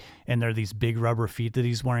feet. And there are these big rubber feet that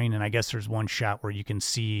he's wearing, and I guess there's one shot where you can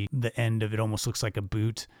see the end of it almost looks like a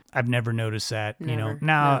boot. I've never noticed that. Never, you know,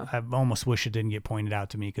 now no. I almost wish it didn't get pointed out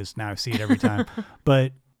to me, because now I see it every time.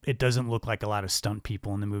 But it doesn't look like a lot of stunt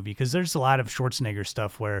people in the movie, because there's a lot of Schwarzenegger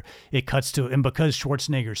stuff where it cuts to, and because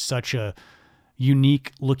Schwarzenegger's such a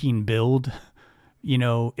unique looking build, you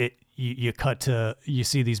know, you cut to, you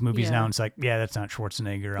see these movies now and it's like, yeah, that's not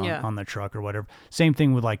Schwarzenegger on the truck or whatever. Same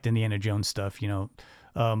thing with like the Indiana Jones stuff, you know.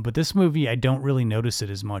 But this movie, I don't really notice it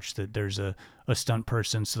as much that there's a stunt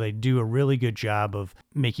person. So they do a really good job of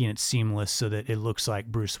making it seamless so that it looks like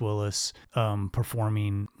Bruce Willis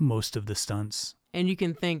performing most of the stunts. And you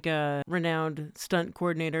can thank renowned stunt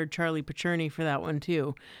coordinator Charlie Pacherny for that one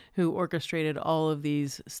too, who orchestrated all of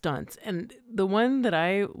these stunts. And the one that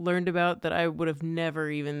I learned about that I would have never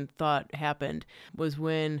even thought happened was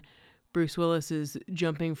when Bruce Willis is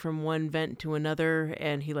jumping from one vent to another,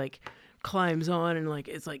 and he like climbs on and like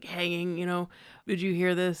it's like hanging, you know. Did you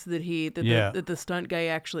hear this? That the stunt guy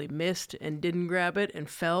actually missed and didn't grab it and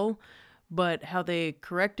fell. But how they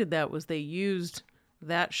corrected that was they used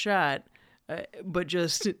that shot, but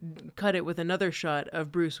just cut it with another shot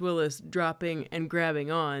of Bruce Willis dropping and grabbing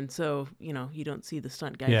on. So, you know, you don't see the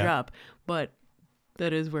stunt guy drop, but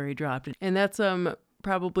that is where he dropped. And that's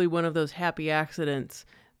probably one of those happy accidents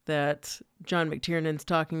that John McTiernan's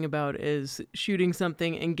talking about, is shooting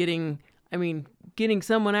something and getting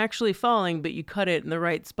someone actually falling, but you cut it in the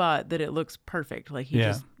right spot that it looks perfect. Like he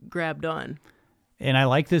just grabbed on. And I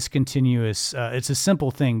like this continuous, it's a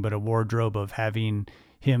simple thing, but a wardrobe of having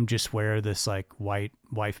him just wear this like white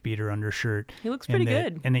wife beater undershirt. He looks pretty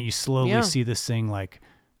good. And then you slowly see this thing like,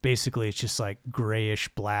 basically it's just like grayish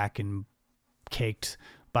black and caked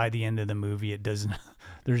by the end of the movie. It doesn't,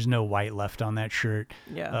 there's no white left on that shirt.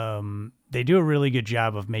 Yeah. They do a really good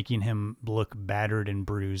job of making him look battered and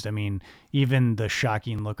bruised. I mean, even the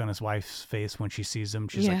shocking look on his wife's face when she sees him,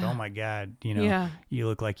 she's like, oh my God, you know, you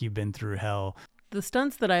look like you've been through hell. The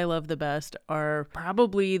stunts that I love the best are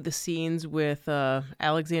probably the scenes with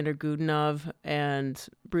Alexander Godunov and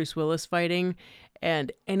Bruce Willis fighting.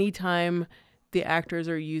 And anytime the actors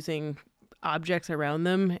are using objects around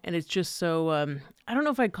them, and it's just so, I don't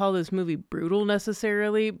know if I'd call this movie brutal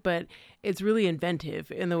necessarily, but it's really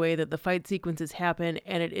inventive in the way that the fight sequences happen.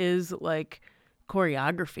 And it is like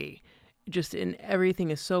choreography. Just in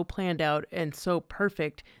everything is so planned out and so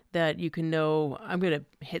perfect that you can know I'm going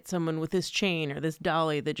to hit someone with this chain or this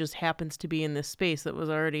dolly that just happens to be in this space that was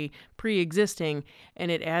already pre-existing,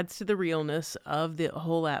 and it adds to the realness of the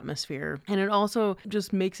whole atmosphere. And it also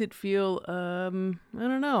just makes it feel, I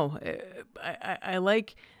don't know, I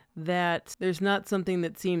like that there's not something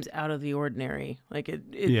that seems out of the ordinary. Like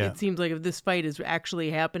it seems like if this fight is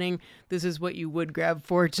actually happening, this is what you would grab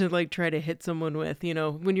for to like try to hit someone with. You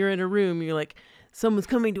know, when you're in a room, you're like, someone's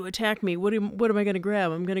coming to attack me. What am I going to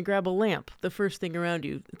grab? I'm going to grab a lamp, the first thing around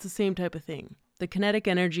you. It's the same type of thing. The kinetic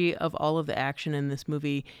energy of all of the action in this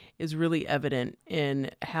movie is really evident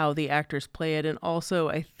in how the actors play it. And also,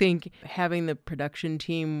 I think having the production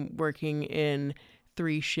team working in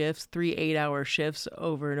 3 8-hour shifts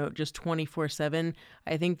over just 24/7,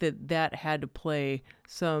 I think that had to play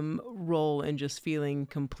some role in just feeling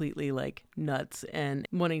completely like nuts and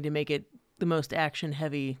wanting to make it the most action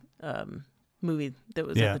heavy movie that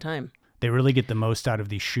was at the time. They really get the most out of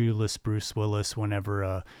the shoeless Bruce Willis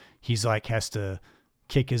whenever he's like has to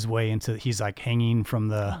kick his way into, he's like hanging from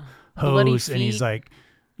the hose and he's like,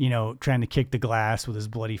 you know, trying to kick the glass with his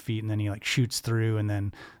bloody feet, and then he like shoots through, and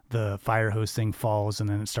then the fire hose thing falls, and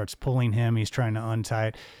then it starts pulling him. He's trying to untie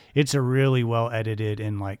it. It's a really well edited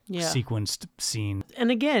and like sequenced scene. And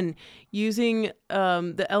again, using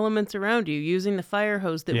the elements around you, using the fire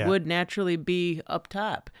hose that would naturally be up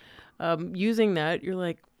top. Using that, you're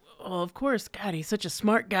like, oh, of course, God, he's such a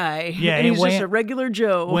smart guy. Yeah, and he's just a regular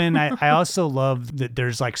Joe. When I also love that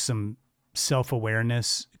there's like some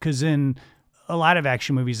self-awareness, because in a lot of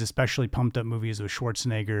action movies, especially pumped up movies with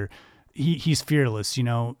Schwarzenegger, he's fearless, you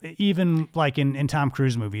know, even like in Tom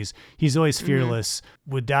Cruise movies, he's always fearless.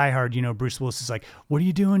 With Die Hard, you know, Bruce Willis is like, what are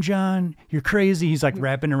you doing, John? You're crazy. He's like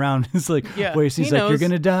wrapping around. It's like, wait, he's like, you're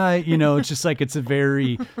going to die. You know, it's just like, it's a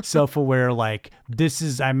very self-aware, like,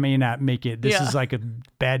 I may not make it. This is like a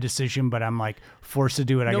bad decision, but I'm like forced to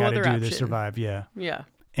do it. I got to do this to survive. Yeah. Yeah.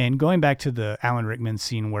 And going back to the Alan Rickman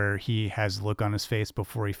scene where he has a look on his face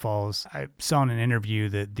before he falls, I saw in an interview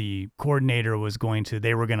that the coordinator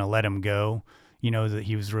they were going to let him go, you know, that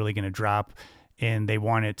he was really going to drop, and they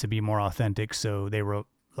want it to be more authentic. So they were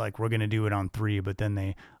like, we're going to do it on 3, but then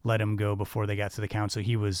they let him go before they got to the count. So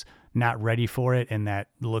he was not ready for it. And that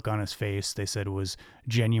look on his face, they said, was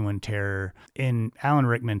genuine terror. And Alan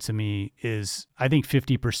Rickman, to me, is, I think,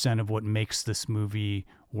 50% of what makes this movie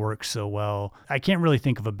work so well. I can't really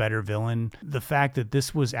think of a better villain. The fact that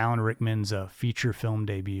this was Alan Rickman's feature film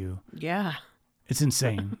debut. Yeah. It's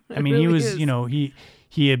insane. I mean, really he was, is. you know, he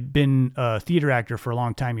had been a theater actor for a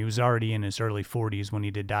long time. He was already in his early 40s when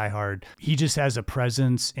he did Die Hard. He just has a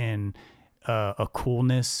presence and a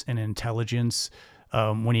coolness and intelligence.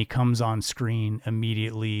 When he comes on screen,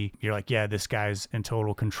 immediately you're like, yeah, this guy's in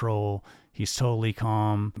total control. He's totally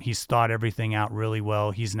calm. He's thought everything out really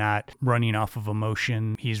well. He's not running off of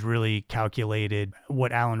emotion. He's really calculated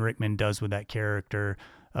what Alan Rickman does with that character.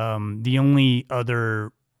 The only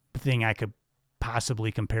other thing I could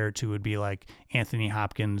possibly compare it to would be like Anthony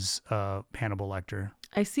Hopkins' Hannibal Lecter.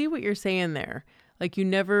 I see what you're saying there. Like, you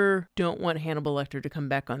never don't want Hannibal Lecter to come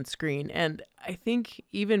back on screen. And I think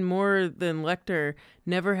even more than Lecter,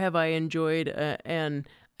 never have I enjoyed an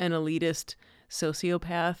an elitist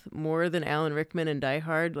sociopath more than Alan Rickman in Die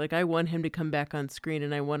Hard. Like, I want him to come back on screen,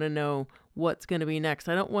 and I want to know what's going to be next.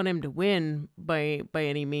 I don't want him to win by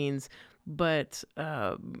any means, but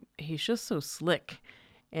he's just so slick.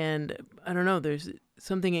 And I don't know, there's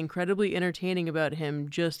something incredibly entertaining about him,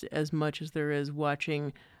 just as much as there is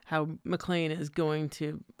watching how McClane is going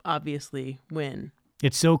to obviously win.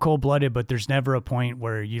 It's so cold-blooded, but there's never a point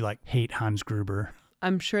where you like hate Hans Gruber.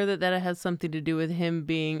 I'm sure that has something to do with him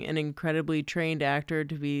being an incredibly trained actor,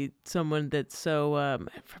 to be someone that's so,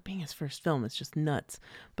 for being his first film, it's just nuts.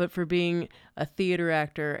 But for being a theater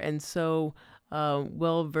actor and so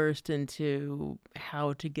well-versed into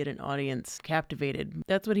how to get an audience captivated.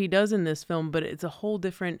 That's what he does in this film, but it's a whole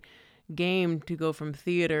different game to go from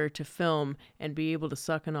theater to film and be able to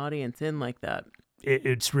suck an audience in like that.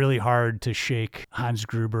 It's really hard to shake Hans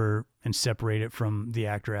Gruber and separate it from the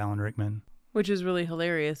actor Alan Rickman. Which is really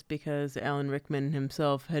hilarious because Alan Rickman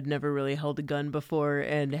himself had never really held a gun before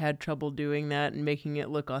and had trouble doing that and making it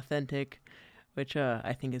look authentic, which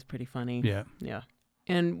I think is pretty funny. Yeah. Yeah.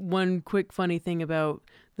 And one quick funny thing about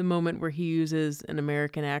the moment where he uses an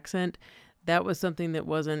American accent, that was something that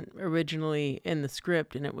wasn't originally in the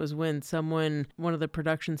script. And it was when one of the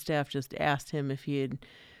production staff just asked him if he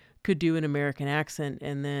could do an American accent.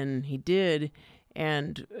 And then he did.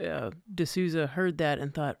 And D'Souza heard that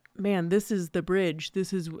and thought, man, this is the bridge.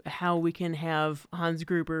 This is how we can have Hans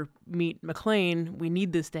Gruber meet McClane. We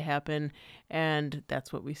need this to happen. And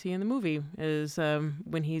that's what we see in the movie, is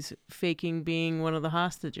when he's faking being one of the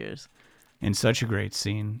hostages. And such a great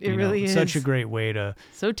scene. It really is. Such a great way to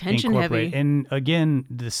so tension heavy. And again,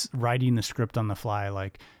 this writing the script on the fly,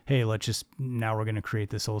 like, hey, now we're going to create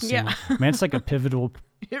this whole scene. Yeah. Man, it's like a pivotal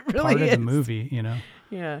part of the movie,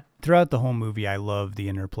 Yeah. Throughout the whole movie, I love the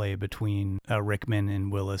interplay between Rickman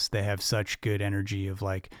and Willis. They have such good energy of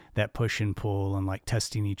like that push and pull and like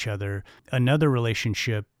testing each other. Another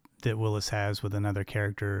relationship that Willis has with another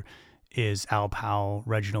character is Al Powell,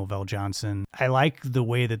 Reginald VelJohnson. I like the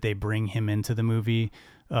way that they bring him into the movie,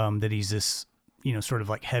 that he's this, sort of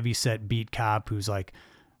like heavyset beat cop who's like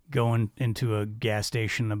going into a gas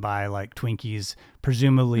station to buy like Twinkies,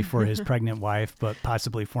 presumably for his pregnant wife, but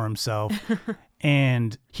possibly for himself.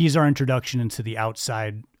 And he's our introduction into the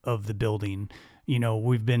outside of the building.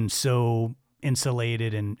 We've been so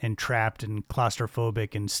insulated and trapped and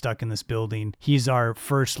claustrophobic and stuck in this building. He's our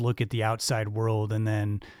first look at the outside world. And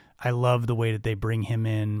then I love the way that they bring him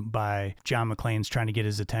in by John McClane's trying to get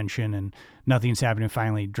his attention and nothing's happening.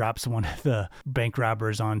 Finally drops one of the bank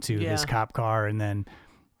robbers onto this cop car and then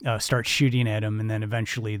start shooting at him, and then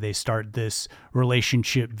eventually they start this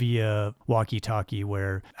relationship via walkie-talkie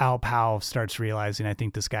where Al Powell starts realizing, I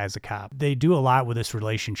think this guy's a cop. They do a lot with this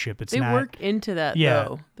relationship. They work into that,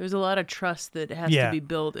 though. There's a lot of trust that has to be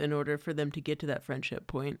built in order for them to get to that friendship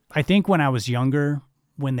point. I think when I was younger,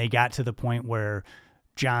 when they got to the point where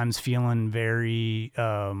John's feeling very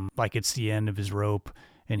like it's the end of his rope,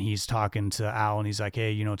 and he's talking to Al, and he's like,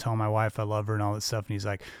 hey, tell my wife I love her and all that stuff, and he's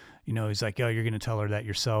like, oh, you're going to tell her that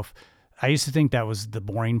yourself. I used to think that was the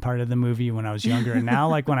boring part of the movie when I was younger. And now,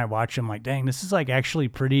 like, when I watch them, like, dang, this is like actually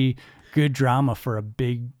pretty good drama for a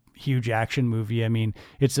big, huge action movie. I mean,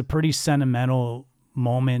 it's a pretty sentimental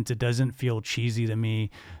moment. It doesn't feel cheesy to me.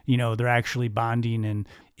 They're actually bonding, and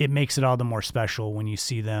it makes it all the more special when you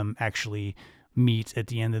see them actually meet at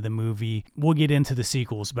the end of the movie. We'll get into the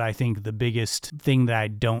sequels, but I think the biggest thing that I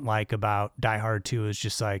don't like about Die Hard 2 is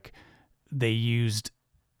just like they used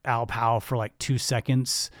Al Powell for like 2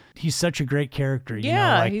 seconds. He's such a great character.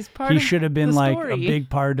 He's part he of should have been the like story. a big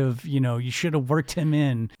part of, you should have worked him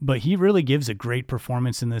in, but he really gives a great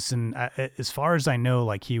performance in this. And as far as I know,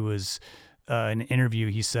 like he was, in an interview,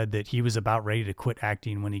 he said that he was about ready to quit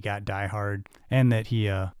acting when he got Die Hard, and that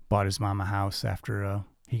he bought his mom a house after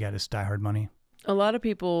he got his Die Hard money. A lot of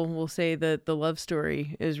people will say that the love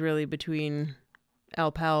story is really between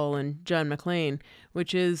Al Powell and John McClane,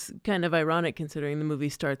 which is kind of ironic considering the movie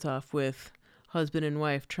starts off with husband and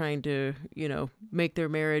wife trying to, make their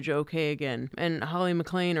marriage okay again. And Holly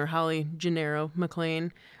McClane, or Holly Gennaro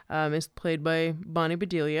McClane, is played by Bonnie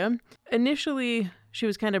Bedelia. Initially, she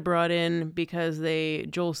was kind of brought in because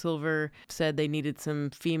Joel Silver said they needed some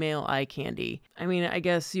female eye candy. I mean, I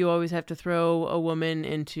guess you always have to throw a woman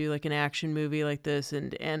into like an action movie like this,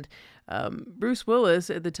 and Bruce Willis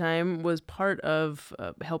at the time was part of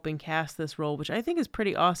helping cast this role, which I think is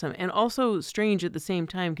pretty awesome and also strange at the same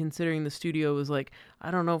time, considering the studio was like,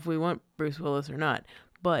 I don't know if we want Bruce Willis or not.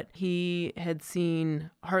 But he had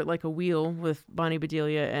seen Heart Like a Wheel with Bonnie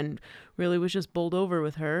Bedelia and really was just bowled over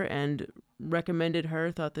with her and recommended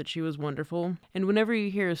her, thought that she was wonderful. And whenever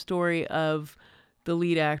you hear a story of the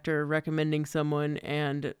lead actor recommending someone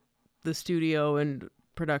and the studio and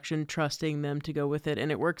production trusting them to go with it,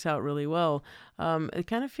 and it works out really well. It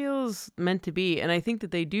kind of feels meant to be, and I think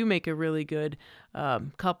that they do make a really good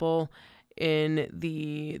couple in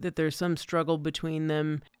that there's some struggle between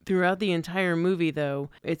them throughout the entire movie. Though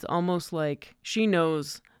it's almost like she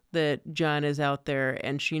knows that John is out there,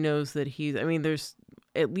 and she knows that there's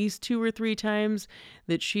at least 2 or 3 times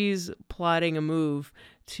that she's plotting a move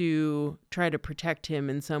to try to protect him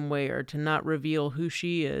in some way, or to not reveal who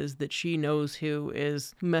she is, that she knows who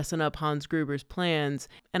is messing up Hans Gruber's plans.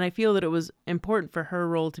 And I feel that it was important for her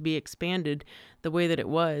role to be expanded the way that it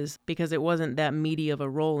was, because it wasn't that meaty of a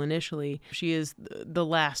role initially. She is the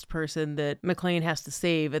last person that McClane has to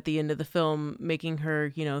save at the end of the film, making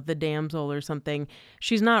her, the damsel or something.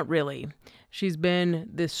 She's not really. She's been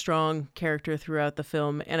this strong character throughout the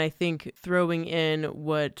film, and I think throwing in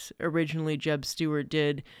what originally Jeb Stewart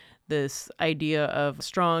did, this idea of a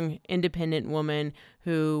strong, independent woman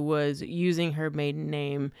who was using her maiden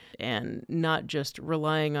name and not just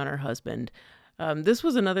relying on her husband. This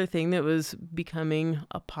was another thing that was becoming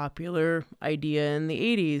a popular idea in the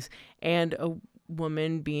 80s, and a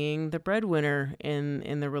woman being the breadwinner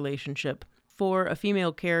in the relationship. For a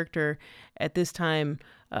female character at this time,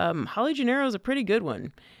 Holly Gennaro is a pretty good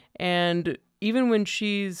one. And even when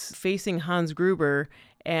she's facing Hans Gruber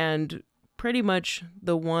and pretty much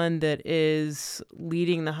the one that is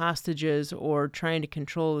leading the hostages or trying to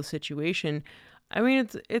control the situation,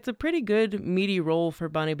 it's a pretty good meaty role for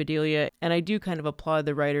Bonnie Bedelia, and I do kind of applaud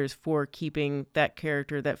the writers for keeping that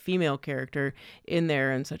character, that female character, in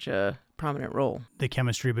there in such a prominent role. The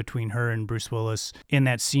chemistry between her and Bruce Willis in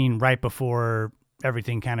that scene right before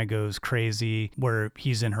everything kind of goes crazy, where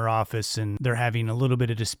he's in her office and they're having a little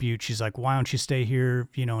bit of dispute. She's like, why don't you stay here?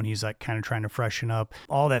 And he's like kind of trying to freshen up.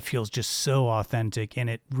 All that feels just so authentic, and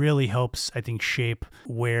it really helps, I think, shape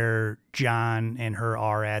where John and her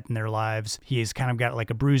are at in their lives. He's kind of got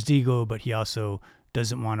like a bruised ego, but he also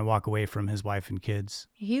doesn't want to walk away from his wife and kids.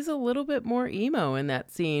 He's a little bit more emo in that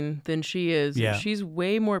scene than she is. Yeah. She's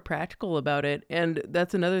way more practical about it. And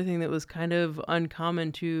that's another thing that was kind of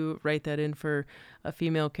uncommon to write that in for a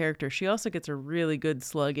female character. She also gets a really good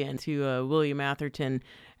slug in to William Atherton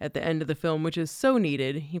at the end of the film, which is so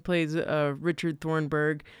needed. He plays Richard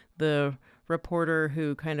Thornburg, the reporter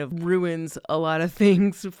who kind of ruins a lot of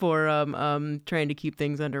things for trying to keep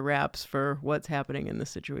things under wraps for what's happening in the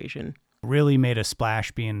situation. Really made a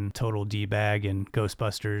splash being total D-bag in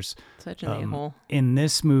Ghostbusters. Such an a-hole. In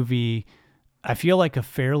this movie, I feel like a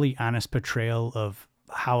fairly honest portrayal of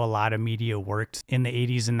how a lot of media worked in the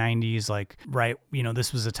 80s and 90s. Like, right,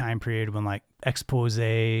 this was a time period when like expose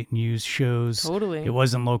news shows. Totally. It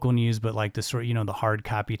wasn't local news, but like the sort, the hard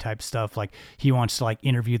copy type stuff. Like he wants to like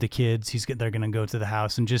interview the kids. They're going to go to the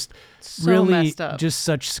house and just so really messed up. Just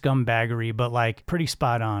such scumbaggery, but like pretty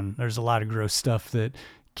spot on. There's a lot of gross stuff that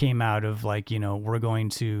came out of like, we're going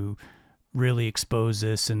to really expose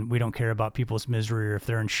this, and we don't care about people's misery or if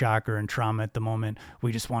they're in shock or in trauma at the moment.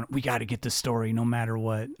 We got to get the story no matter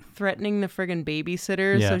what. Threatening the friggin'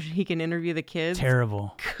 babysitter so he can interview the kids.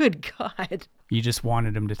 Terrible. Good God. You just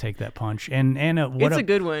wanted him to take that punch. And it's a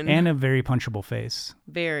good one. And a very punchable face.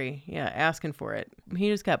 Very. Yeah, asking for it. He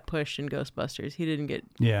just got pushed in Ghostbusters. He didn't get...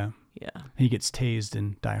 Yeah. Yeah. He gets tased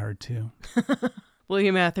in Die Hard 2.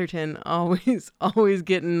 William Atherton always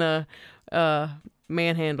getting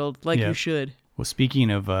manhandled like you should. Well, speaking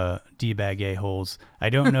of D-bag a-holes, I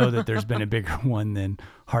don't know that there's been a bigger one than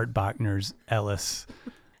Hart Bochner's Ellis.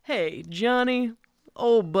 Hey, Johnny,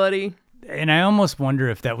 old buddy. And I almost wonder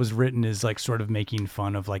if that was written as like sort of making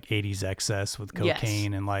fun of like 80s excess with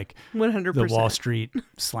cocaine and like 100%. the Wall Street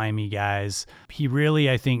slimy guys. He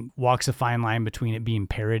really, I think, walks a fine line between it being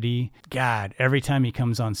parody. God, every time he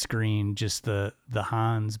comes on screen, just the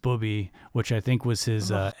Hans Booby, which I think was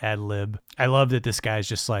his ad lib. I love that this guy's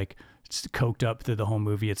just like coked up through the whole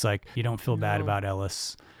movie. It's like you don't feel bad about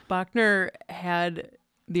Ellis. Bochner had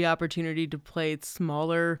the opportunity to play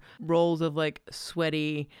smaller roles of like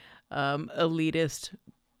sweaty, elitist,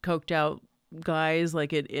 coked out guys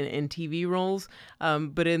like in TV roles.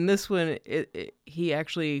 But in this one, he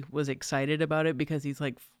actually was excited about it because he's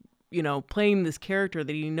like, playing this character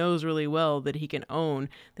that he knows really well that he can own,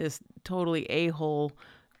 this totally a-hole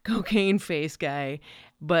cocaine face guy,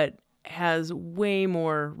 but has way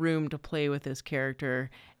more room to play with this character.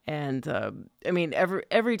 And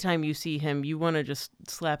every time you see him, you want to just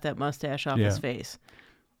slap that mustache off his face.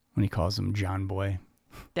 When he calls him John Boy.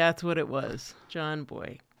 That's what it was. John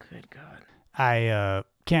Boy. Good God. I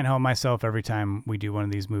can't help myself every time we do one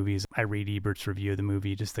of these movies. I read Ebert's review of the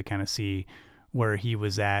movie just to kind of see where he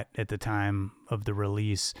was at the time of the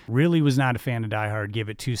release. Really was not a fan of Die Hard, gave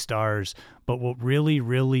it 2 stars. But what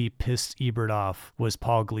really pissed Ebert off was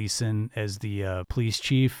Paul Gleason as the police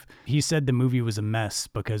chief. He said the movie was a mess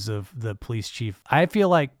because of the police chief. I feel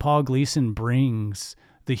like Paul Gleason brings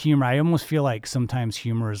the humor. I almost feel like sometimes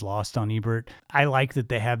humor is lost on Ebert. I like that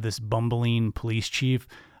they have this bumbling police chief.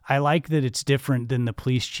 I like that it's different than the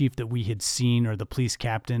police chief that we had seen or the police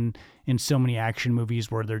captain in so many action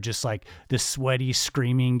movies where they're just like this sweaty,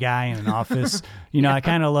 screaming guy in an office. I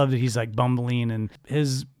kind of love that he's like bumbling, and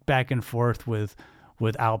his back and forth with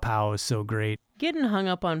Al Pao is so great. Getting hung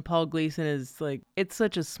up on Paul Gleason is like, it's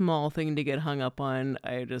such a small thing to get hung up on.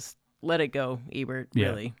 I just let it go, Ebert,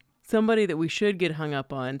 really. Somebody that we should get hung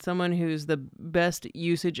up on, someone who's the best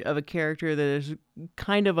usage of a character that is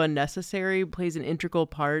kind of unnecessary, plays an integral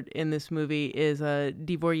part in this movie, is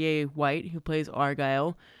DeVourier White, who plays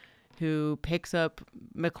Argyle, who picks up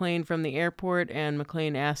McClane from the airport, and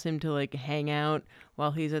McClane asks him to like hang out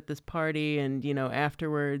while he's at this party, and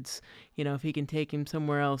afterwards, if he can take him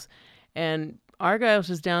somewhere else. And Argyle's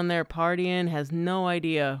just down there partying, has no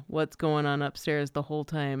idea what's going on upstairs the whole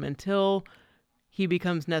time until he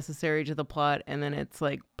becomes necessary to the plot, and then it's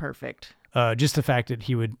like perfect. Just the fact that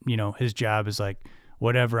he would, his job is like,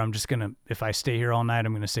 whatever, I'm just going to, if I stay here all night,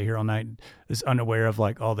 I'm going to stay here all night, is unaware of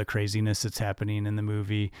like all the craziness that's happening in the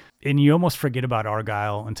movie. And you almost forget about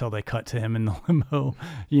Argyle until they cut to him in the limo.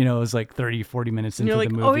 It was like 30, 40 minutes into the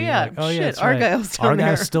movie. Oh yeah, like, shit, that's Argyle's right. down there.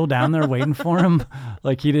 Argyle's still down there waiting for him.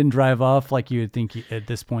 Like he didn't drive off. Like you would think at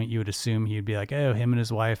this point, you would assume he'd be like, oh, him and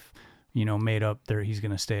his wife, made up there. He's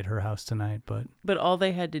going to stay at her house tonight. But all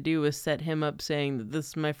they had to do was set him up saying that this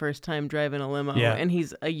is my first time driving a limo. Yeah. And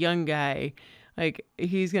he's a young guy. Like,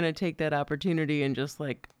 he's going to take that opportunity and just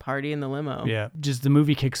like party in the limo. Yeah. Just the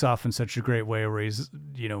movie kicks off in such a great way where he's,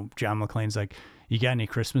 John McClane's like, you got any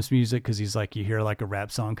Christmas music? Because he's like, you hear like a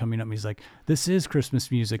rap song coming up and he's like, this is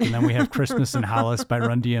Christmas music. And then we have Christmas in Hollis by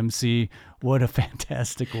Run DMC. What a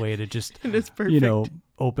fantastic way to just, It is perfect.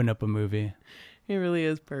 Open up a movie. It really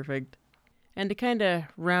is perfect. And to kind of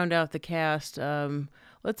round out the cast,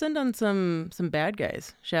 let's end on some bad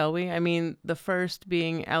guys, shall we? I mean, the first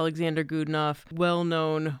being Alexander Godunov,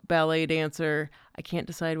 well-known ballet dancer. I can't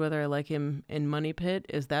decide whether I like him in Money Pit.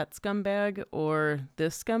 Is that scumbag or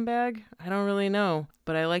this scumbag? I don't really know.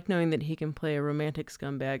 But I like knowing that he can play a romantic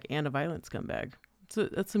scumbag and a violent scumbag. So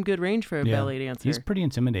that's some good range for a ballet dancer. He's pretty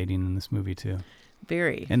intimidating in this movie, too.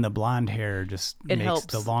 Very. And the blonde hair just makes helps.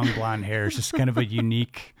 the long blonde hair is just kind of a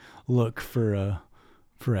unique look for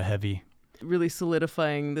a heavy. Really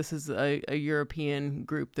solidifying this is a European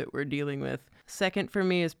group that we're dealing with. Second for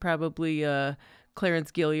me is probably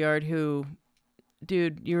Clarence Gilliard, who,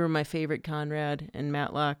 dude, you were my favorite Conrad, and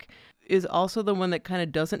Matlock is also the one that kind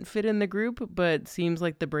of doesn't fit in the group, but seems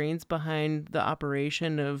like the brains behind the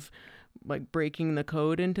operation of like breaking the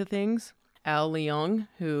code into things. Al Leong,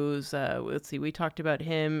 who's, we talked about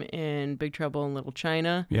him in Big Trouble in Little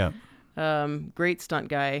China. Yeah. Great stunt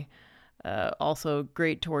guy. Also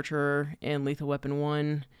great torturer in Lethal Weapon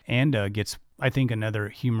 1. And gets, I think, another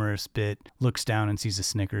humorous bit, looks down and sees a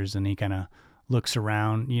Snickers and he kind of looks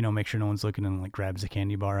around, make sure no one's looking, and like grabs a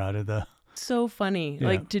candy bar out of the... So funny. Yeah.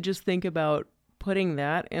 Like to just think about putting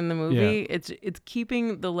that in the movie. Yeah. It's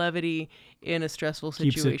keeping the levity in a stressful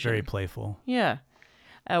situation. Keeps it very playful. Yeah.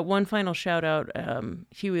 One final shout out,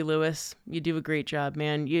 Huey Lewis. You do a great job,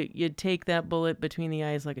 man. You take that bullet between the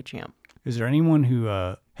eyes like a champ. Is there anyone who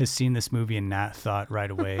has seen this movie and not thought right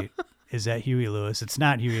away, is that Huey Lewis? It's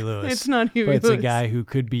not Huey Lewis. It's not Huey Lewis. But it's a Lewis. guy who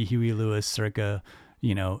could be Huey Lewis circa,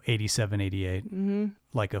 87, 88. Mm-hmm.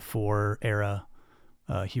 Like a 4 era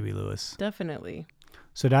Huey Lewis. Definitely.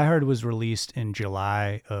 So Die Hard was released in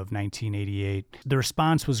July of 1988. The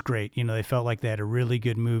response was great. They felt like they had a really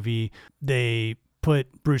good movie. They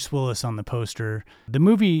put Bruce Willis on the poster. The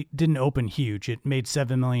movie didn't open huge. It made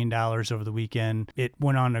 $7 million over the weekend. It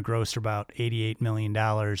went on to gross about $88 million.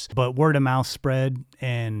 But word of mouth spread,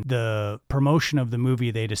 and the promotion of the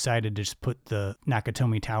movie, they decided to just put the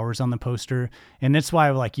Nakatomi Towers on the poster. And that's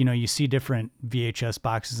why, you see different VHS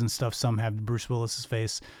boxes and stuff. Some have Bruce Willis's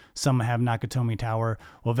face. Some have Nakatomi Tower.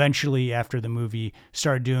 Well, eventually, after the movie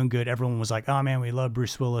started doing good, everyone was like, oh man, we love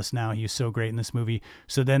Bruce Willis now. He's so great in this movie.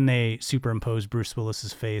 So then they superimposed Bruce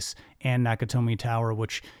Willis's face and Nakatomi Tower,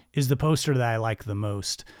 which is the poster that I like the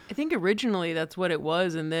most. I think originally that's what it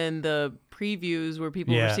was. And then the previews where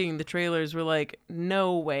people were seeing the trailers were like,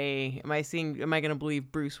 no way am I going to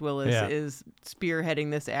believe Bruce Willis is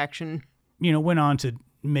spearheading this action? Went on to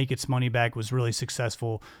make its money back, was really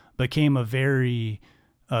successful, became a very...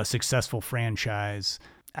 successful franchise.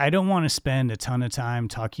 I don't want to spend a ton of time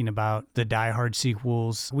talking about the Die Hard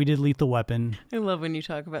sequels. We did Lethal Weapon. I love when you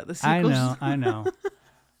talk about the sequels. I know.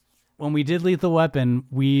 When we did Lethal Weapon,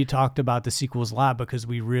 we talked about the sequels a lot because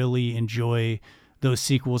we really enjoy those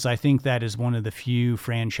sequels. I think that is one of the few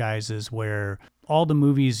franchises where all the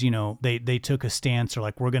movies, they took a stance or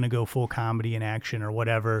like, we're going to go full comedy and action or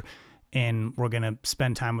whatever, and we're going to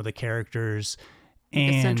spend time with the characters.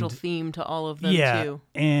 And a central theme to all of them, too.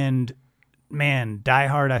 And man, Die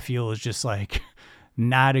Hard, I feel, is just like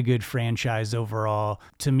not a good franchise overall.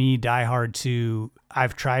 To me, Die Hard 2,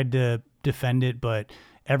 I've tried to defend it, but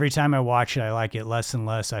every time I watch it, I like it less and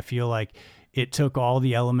less. I feel like it took all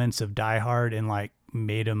the elements of Die Hard and like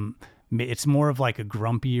made them. It's more of like a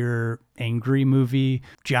grumpier, angry movie.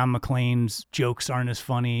 John McClane's jokes aren't as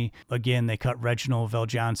funny. Again, they cut Reginald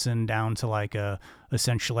VelJohnson down to like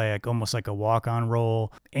essentially like almost like a walk-on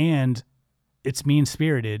role. And it's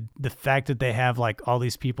mean-spirited. The fact that they have like all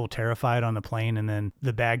these people terrified on the plane and then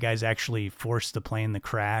the bad guys actually force the plane to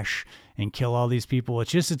crash and kill all these people.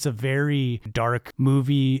 It's a very dark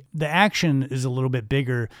movie. The action is a little bit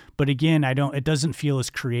bigger, but again, it doesn't feel as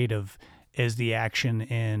creative as the action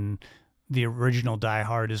in the original Die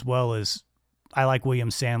Hard, as well as I like William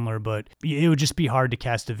Sandler, but it would just be hard to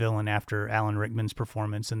cast a villain after Alan Rickman's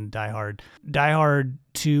performance in Die Hard. Die Hard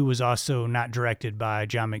 2 was also not directed by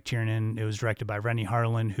John McTiernan. It was directed by Rennie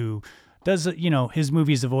Harlan, who does, his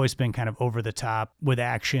movies have always been kind of over the top with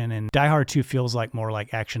action, and Die Hard 2 feels like more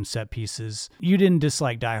like action set pieces. You didn't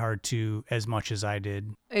dislike Die Hard 2 as much as I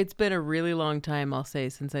did. It's been a really long time, I'll say,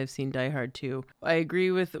 since I've seen Die Hard 2. I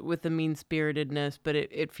agree with the mean-spiritedness, but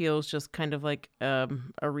it feels just kind of like a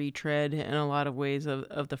retread in a lot of ways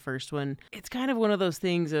of the first one. It's kind of one of those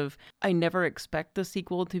things of, I never expect the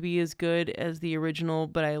sequel to be as good as the original,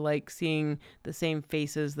 but I like seeing the same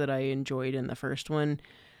faces that I enjoyed in the first one.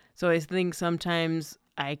 So I think sometimes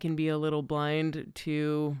I can be a little blind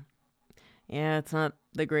to, it's not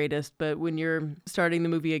the greatest, but when you're starting the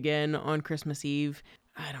movie again on Christmas Eve,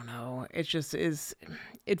 I don't know.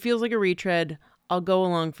 It feels like a retread. I'll go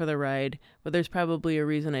along for the ride, but there's probably a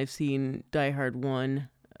reason I've seen Die Hard 1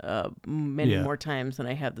 many more times than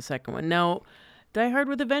I have the second one. Now, Die Hard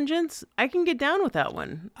with a Vengeance, I can get down with that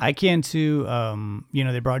one. I can too.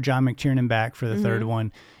 They brought John McTiernan back for the third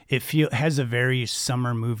one. It has a very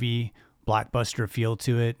summer movie blockbuster feel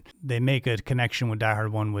to it. They make a connection with Die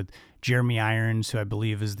Hard 1 with Jeremy Irons, who I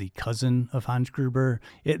believe is the cousin of Hans Gruber.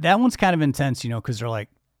 That one's kind of intense, because they're like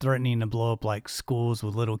threatening to blow up like schools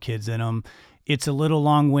with little kids in them. It's a little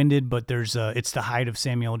long-winded, but it's the height of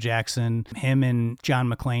Samuel Jackson. Him and John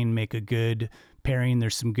McClane make a good pairing.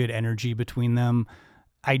 There's some good energy between them.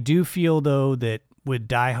 I do feel though that with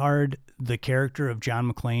Die Hard, the character of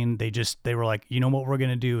John McClane, they were like, what we're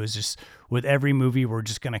going to do is just with every movie, we're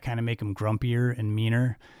just going to kind of make him grumpier and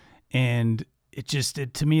meaner. And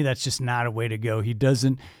to me, that's just not a way to go.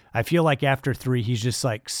 I feel like after 3, he's just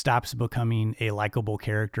like stops becoming a likable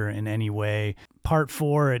character in any way. Part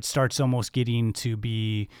 4, it starts almost getting to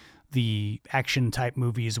be the action type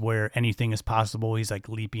movies where anything is possible. He's like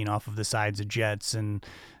leaping off of the sides of jets and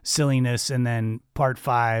silliness. And then part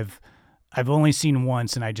 5, I've only seen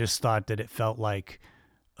once, and I just thought that it felt like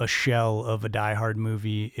a shell of a Die Hard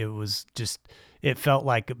movie. It felt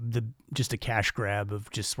like just a cash grab of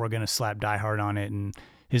just, we're going to slap Die Hard on it. And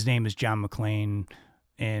his name is John McClane,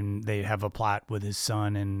 and they have a plot with his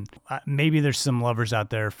son. And maybe there's some lovers out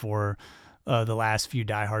there for the last few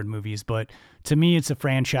Die Hard movies, but to me, it's a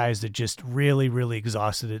franchise that just really, really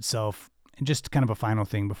exhausted itself. And just kind of a final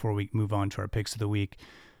thing before we move on to our picks of the week,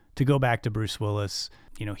 to go back to Bruce Willis,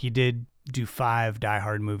 he did do 5 Die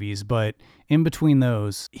Hard movies, but in between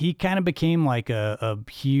those, he kind of became like a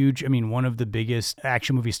huge, one of the biggest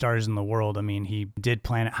action movie stars in the world. He did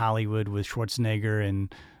Planet Hollywood with Schwarzenegger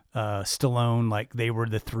and Stallone. Like, they were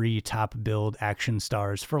the 3 top billed action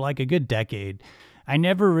stars for like a good decade. I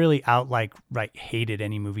never really hated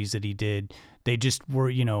any movies that he did. They just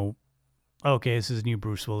were, okay, this is a new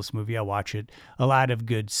Bruce Willis movie, I'll watch it. A lot of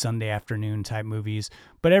good Sunday afternoon type movies,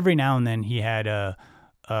 but every now and then he had a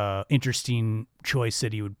interesting choice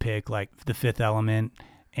that he would pick, like The Fifth Element,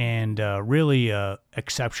 and really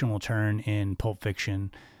exceptional turn in Pulp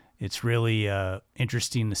Fiction. It's really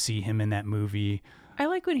interesting to see him in that movie. I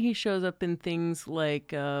like when he shows up in things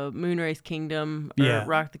like Moonrise Kingdom or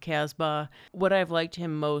Rock the Casbah. What I've liked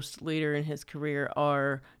him most later in his career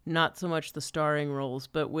are not so much the starring roles,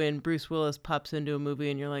 but when Bruce Willis pops into a movie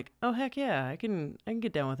and you're like, oh, heck yeah, I can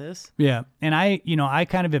get down with this. Yeah, and I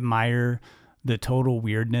kind of admire the total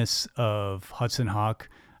weirdness of Hudson Hawk.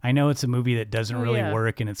 I know it's a movie that doesn't really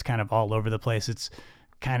work and it's kind of all over the place.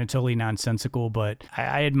 kind of totally nonsensical, but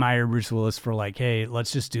I admire Bruce Willis for like, hey,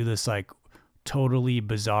 let's just do this like totally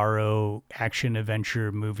bizarro action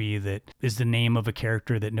adventure movie that is the name of a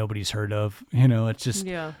character that nobody's heard of. You know, it's just,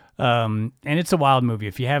 and it's a wild movie.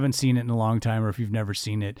 If you haven't seen it in a long time, or if you've never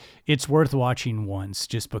seen it, it's worth watching once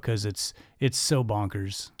just because it's so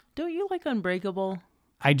bonkers. Don't you like Unbreakable?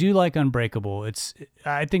 I do like Unbreakable.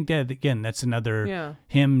 I think that, again, that's another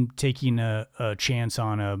him taking a chance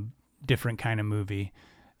on a different kind of movie.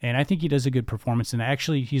 And I think he does a good performance. And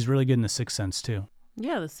actually, he's really good in The Sixth Sense, too.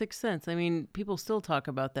 Yeah, The Sixth Sense. I mean, people still talk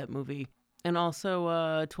about that movie. And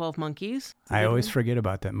also 12 Monkeys. I always forget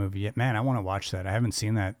about that movie. Man, I want to watch that. I haven't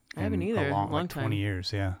seen that I haven't either. a long like 20 time.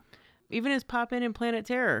 years, yeah. Even his pop in Planet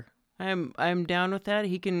Terror. I'm down with that.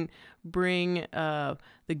 He can bring the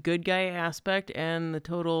good guy aspect and the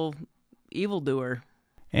total evildoer.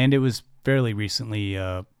 And it was fairly recently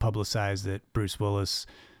publicized that Bruce Willis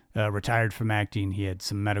retired from acting. He had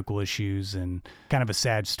some medical issues and kind of a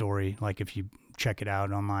sad story. Like if you check it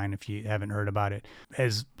out online, if you haven't heard about it,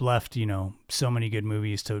 has left, so many good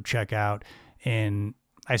movies to check out. And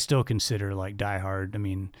I still consider like Die Hard,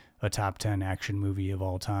 a top 10 action movie of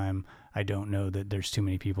all time. I don't know that there's too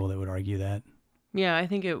many people that would argue that. Yeah, I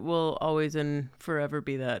think it will always and forever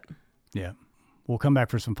be that. Yeah. We'll come back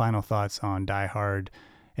for some final thoughts on Die Hard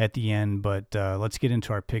at the end, but let's get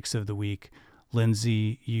into our picks of the week.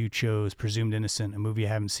 Lindsay, you chose Presumed Innocent, a movie I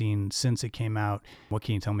haven't seen since it came out. What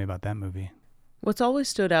can you tell me about that movie? What's always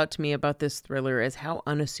stood out to me about this thriller is how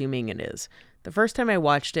unassuming it is. The first time I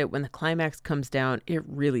watched it, when the climax comes down, it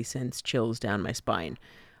really sends chills down my spine.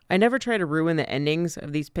 I never try to ruin the endings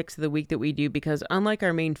of these picks of the week that we do because unlike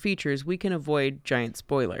our main features, we can avoid giant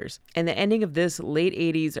spoilers. And the ending of this late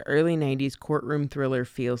 80s, early 90s courtroom thriller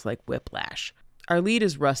feels like whiplash. Our lead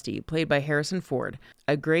is Rusty, played by Harrison Ford,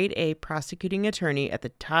 a grade A prosecuting attorney at the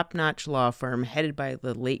top-notch law firm headed by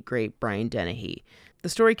the late great Brian Dennehy. The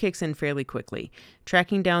story kicks in fairly quickly,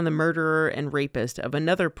 tracking down the murderer and rapist of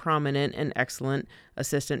another prominent and excellent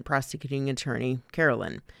assistant prosecuting attorney,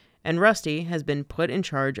 Carolyn. And Rusty has been put in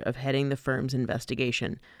charge of heading the firm's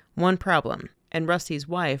investigation. One problem, and Rusty's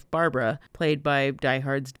wife, Barbara, played by Die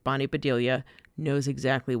Hard's Bonnie Bedelia, knows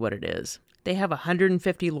exactly what it is. They have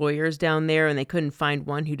 150 lawyers down there and they couldn't find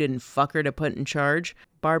one who didn't fuck her to put in charge.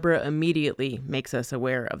 Barbara immediately makes us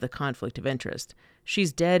aware of the conflict of interest.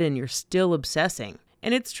 She's dead and you're still obsessing.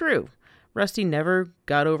 And it's true. Rusty never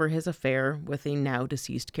got over his affair with a now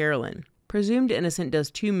deceased Carolyn. Presumed Innocent does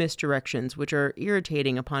two misdirections, which are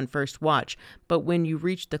irritating upon first watch, but when you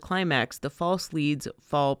reach the climax, the false leads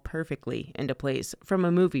fall perfectly into place from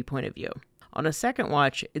a movie point of view. On a second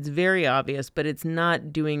watch, it's very obvious, but it's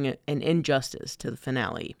not doing an injustice to the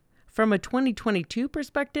finale. From a 2022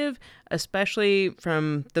 perspective, especially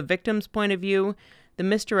from the victim's point of view, the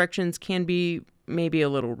misdirections can be maybe a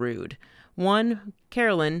little rude. One,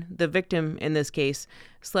 Carolyn, the victim in this case,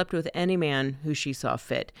 slept with any man who she saw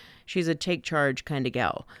fit. She's a take charge kind of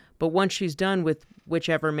gal. But once she's done with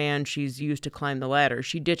whichever man she's used to climb the ladder,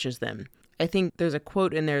 she ditches them. I think there's a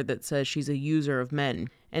quote in there that says she's a user of men.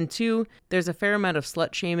 And two, there's a fair amount of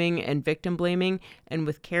slut-shaming and victim blaming, and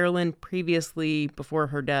with Carolyn previously, before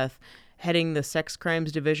her death, heading the sex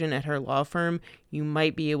crimes division at her law firm, you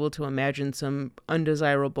might be able to imagine some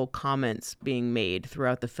undesirable comments being made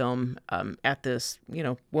throughout the film at this,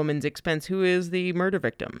 woman's expense who is the murder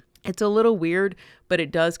victim. It's a little weird, but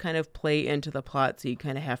it does kind of play into the plot, so you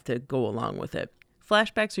kind of have to go along with it.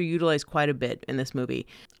 Flashbacks are utilized quite a bit in this movie.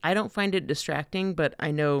 I don't find it distracting, but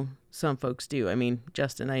I know some folks do.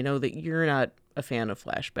 Justin, I know that you're not a fan of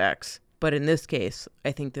flashbacks. But in this case,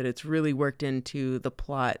 I think that it's really worked into the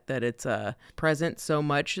plot, that it's present so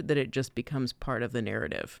much that it just becomes part of the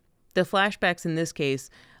narrative. The flashbacks in this case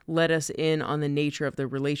let us in on the nature of the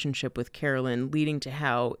relationship with Carolyn, leading to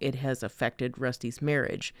how it has affected Rusty's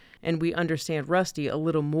marriage. And we understand Rusty a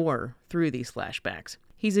little more through these flashbacks.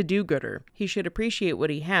 He's a do-gooder. He should appreciate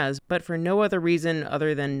what he has, but for no other reason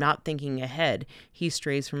other than not thinking ahead, he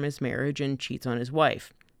strays from his marriage and cheats on his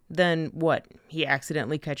wife. Then what? He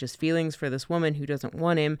accidentally catches feelings for this woman who doesn't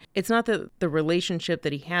want him. It's not that the relationship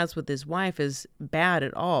that he has with his wife is bad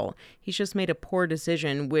at all. He's just made a poor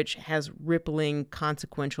decision which has rippling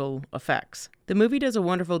consequential effects. The movie does a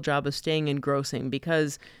wonderful job of staying engrossing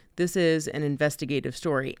because this is an investigative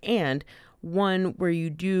story and one where you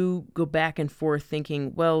do go back and forth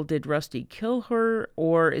thinking, well, did Rusty kill her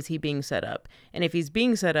or is he being set up? And if he's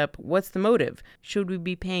being set up, what's the motive? Should we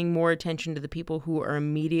be paying more attention to the people who are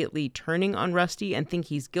immediately turning on Rusty and think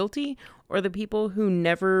he's guilty, or the people who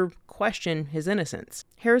never question his innocence?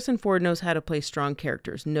 Harrison Ford knows how to play strong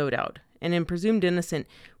characters, no doubt. And in Presumed Innocent,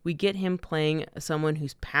 we get him playing someone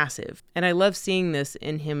who's passive. And I love seeing this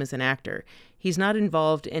in him as an actor. He's not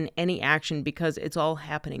involved in any action because it's all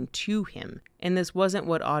happening to him. And this wasn't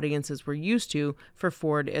what audiences were used to for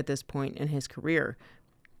Ford at this point in his career.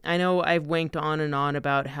 I know I've wanked on and on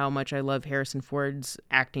about how much I love Harrison Ford's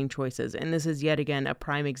acting choices, and this is yet again a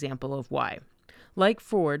prime example of why. Like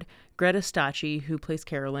Ford, Greta Stacchi, who plays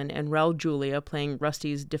Carolyn, and Raul Julia, playing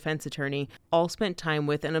Rusty's defense attorney, all spent time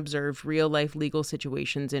with and observed real-life legal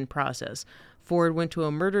situations in process. Ford went to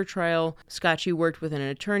a murder trial, Scacchi worked with an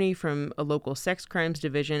attorney from a local sex crimes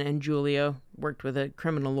division, and Julia worked with a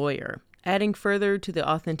criminal lawyer. Adding further to the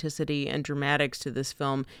authenticity and dramatics to this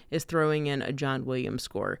film is throwing in a John Williams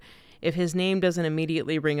score. If his name doesn't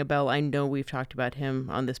immediately ring a bell, I know we've talked about him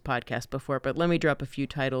on this podcast before, but let me drop a few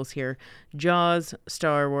titles here. Jaws,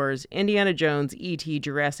 Star Wars, Indiana Jones, E.T.,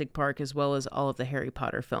 Jurassic Park, as well as all of the Harry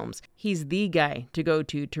Potter films. He's the guy to go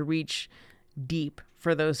to reach deep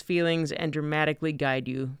for those feelings and dramatically guide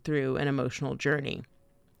you through an emotional journey.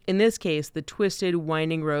 In this case, the twisted,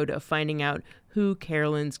 winding road of finding out who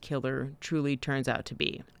Carolyn's killer truly turns out to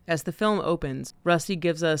be. As the film opens, Rusty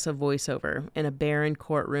gives us a voiceover in a barren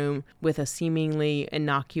courtroom with a seemingly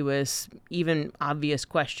innocuous, even obvious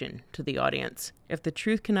question to the audience. If the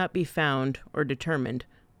truth cannot be found or determined,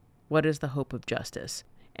 what is the hope of justice?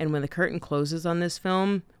 And when the curtain closes on this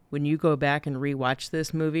film, when you go back and rewatch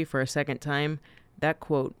this movie for a second time, that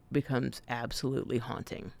quote becomes absolutely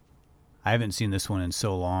haunting. I haven't seen this one in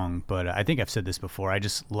so long, but I think I've said this before. I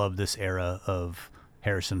just love this era of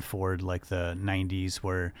Harrison Ford, like the 90s,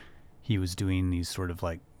 where he was doing these sort of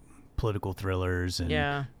like political thrillers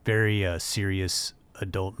and very serious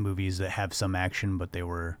adult movies that have some action, but they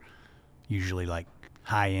were usually like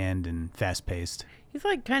high end and fast paced. He's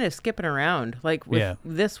like kind of skipping around, like with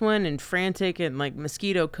this one and Frantic and like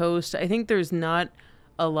Mosquito Coast. I think there's not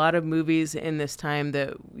a lot of movies in this time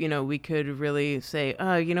that, you know, we could really say,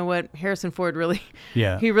 oh, you know what, Harrison Ford really,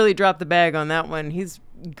 he really dropped the bag on that one. He's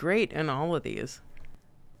great in all of these.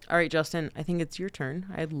 All right, Justin, I think it's your turn.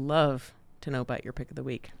 I'd love to know about your pick of the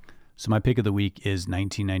week. So my pick of the week is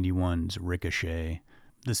 1991's Ricochet.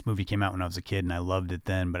 This movie came out when I was a kid, and I loved it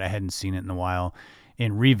then, but I hadn't seen it in a while.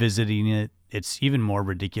 And revisiting it, it's even more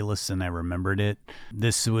ridiculous than I remembered it.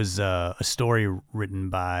 This was a story written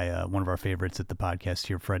by one of our favorites at the podcast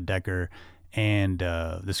here, Fred Decker, and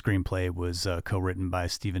the screenplay was co-written by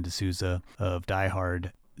Steven D'Souza of Die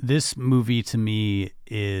Hard. This movie, to me,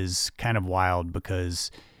 is kind of wild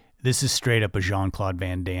because this is straight up a Jean-Claude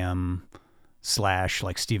Van Damme /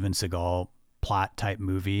 like Steven Seagal plot type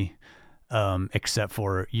movie. Except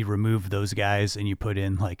for you remove those guys and you put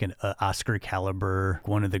in like an Oscar caliber,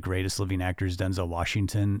 one of the greatest living actors, Denzel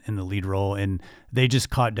Washington, in the lead role. And they just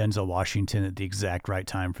caught Denzel Washington at the exact right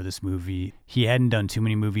time for this movie. He hadn't done too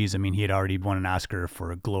many movies. I mean, he had already won an Oscar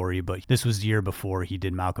for Glory, but this was the year before he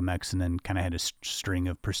did Malcolm X and then kind of had a string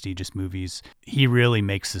of prestigious movies. He really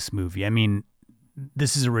makes this movie. I mean,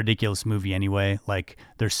 this is a ridiculous movie anyway. Like,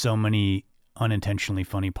 there's so many unintentionally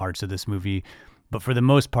funny parts of this movie. But for the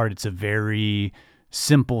most part, it's a very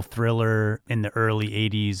simple thriller. In the early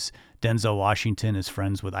 80s, Denzel Washington is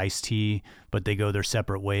friends with Ice-T, but they go their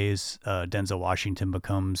separate ways. Denzel Washington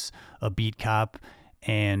becomes a beat cop.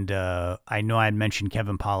 And I know I had mentioned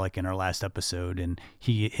Kevin Pollak in our last episode, and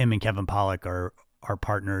him and Kevin Pollak are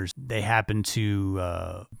partners. They happen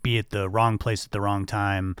to be at the wrong place at the wrong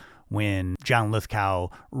time when John Lithgow,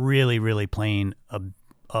 really playing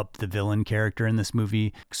up the villain character in this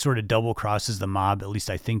movie, sort of double crosses the mob. At least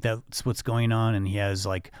I think that's what's going on. And he has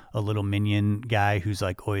like a little minion guy who's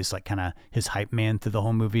like always like kind of his hype man through the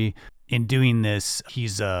whole movie. In doing this,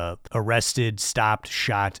 he's arrested, stopped,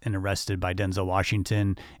 shot, and arrested by Denzel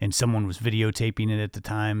Washington, and someone was videotaping it at the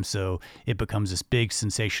time, so it becomes this big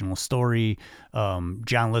sensational story.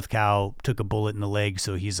 John Lithgow took a bullet in the leg,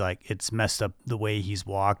 so he's like, it's messed up the way he's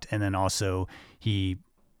walked, and then also he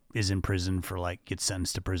is in prison for gets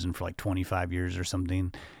sentenced to prison for 25 years or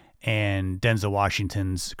something. And Denzel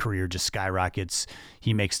Washington's career just skyrockets.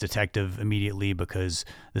 He makes detective immediately because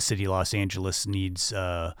the city of Los Angeles needs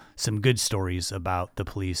some good stories about the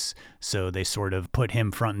police. So they sort of put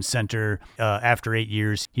him front and center. After 8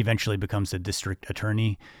 years, he eventually becomes the district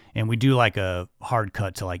attorney. And we do a hard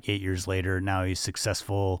cut to 8 years later. Now he's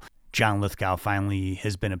successful. John Lithgow finally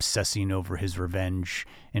has been obsessing over his revenge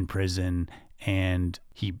in prison, and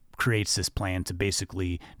he creates this plan to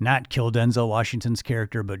basically not kill Denzel Washington's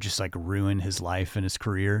character, but just ruin his life and his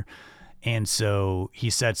career. And so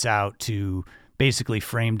he sets out to basically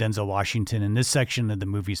frame Denzel Washington. And this section of the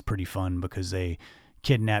movie is pretty fun because they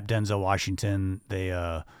kidnap Denzel Washington. They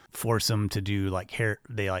force him to do like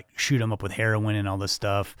they like shoot him up with heroin and all this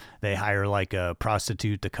stuff. They hire like a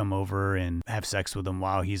prostitute to come over and have sex with him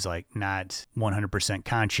while he's like not 100%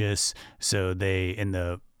 conscious. So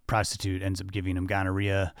the prostitute ends up giving him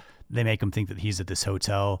gonorrhea. They make him think that he's at this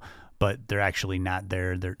hotel, but they're actually not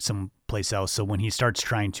there. They're someplace else. So when he starts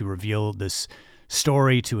trying to reveal this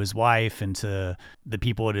story to his wife and to the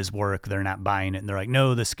people at his work, they're not buying it, and they're like,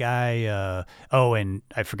 no, this guy and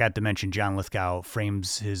I forgot to mention John Lithgow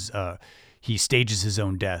frames he stages his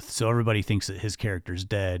own death, so everybody thinks that his character's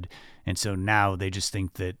dead, and so now they just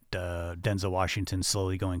think that Denzel Washington's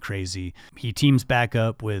slowly going crazy. He teams back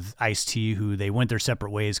up with Ice-T, who they went their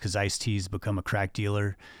separate ways because Ice-T's become a crack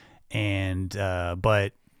dealer, and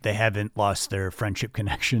but they haven't lost their friendship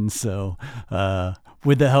connection, so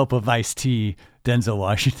with the help of Ice-T, Denzel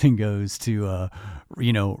Washington goes to,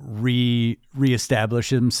 reestablish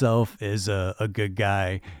himself as a good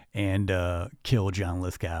guy and kill John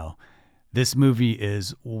Lithgow. This movie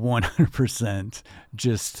is 100%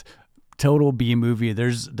 just total B movie.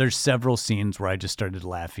 There's several scenes where I just started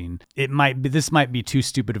laughing. This might be too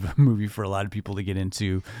stupid of a movie for a lot of people to get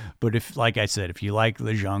into, but if, like I said, if you like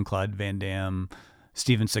the Jean-Claude Van Damme,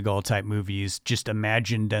 Steven Seagal type movies, just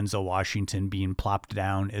imagine Denzel Washington being plopped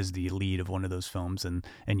down as the lead of one of those films, and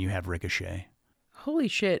you have Ricochet. Holy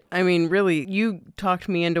shit. I mean, really, you talked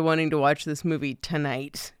me into wanting to watch this movie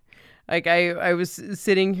tonight. Like, I was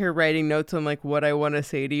sitting here writing notes on, like, what I want to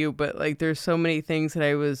say to you, but, like, there's so many things that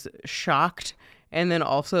I was shocked and then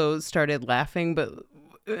also started laughing, but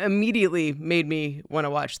immediately made me want to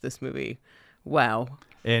watch this movie. Wow.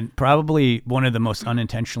 And probably one of the most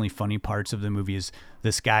unintentionally funny parts of the movie is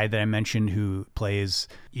this guy that I mentioned who plays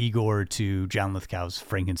Igor to John Lithgow's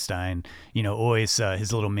Frankenstein, always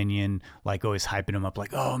his little minion, like always hyping him up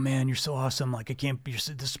like, oh man, you're so awesome. Like, you're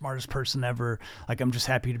the smartest person ever. Like, I'm just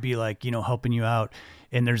happy to be like, helping you out.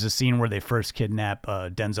 And there's a scene where they first kidnap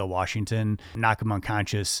Denzel Washington, knock him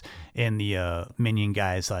unconscious. And the minion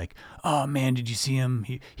guy's like, oh man, did you see him?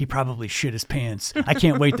 He probably shit his pants. I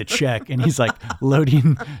can't wait to check. And he's like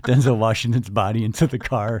loading Denzel Washington's body into the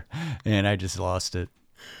car. And I just lost it.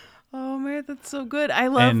 Oh man, that's so good. I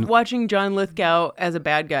love watching John Lithgow as a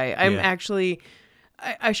bad guy. I'm actually,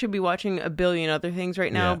 I should be watching a billion other things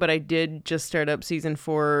right now, but I did just start up season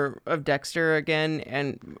 4 of Dexter again,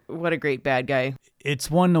 and what a great bad guy. It's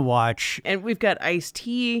one to watch. And we've got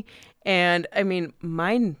Ice-T, and I mean,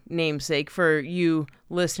 my namesake, for you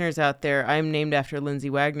listeners out there, I'm named after Lindsay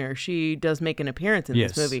Wagner. She does make an appearance in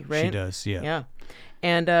this movie, right? She does, yeah. Yeah.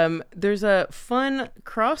 And there's a fun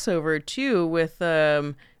crossover, too, with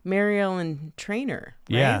Mary Ellen Trainor,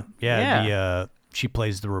 right? Yeah. She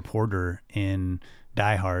plays the reporter in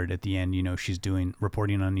Die Hard at the end. She's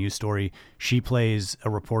reporting on a news story. She plays a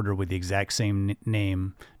reporter with the exact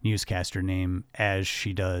same newscaster name as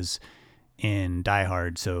she does in Die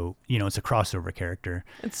Hard. So, it's a crossover character.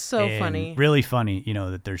 It's so funny. Really funny,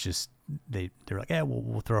 that there's just, they're like, yeah,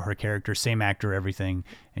 we'll throw her character, same actor, everything.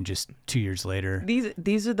 And just 2 years later.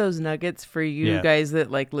 These are those nuggets for you guys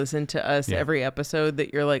that like listen to us every episode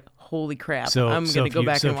that you're like, holy crap, I'm going to go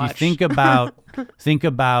back and watch. So if you think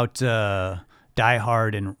about Die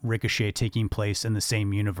Hard and Ricochet taking place in the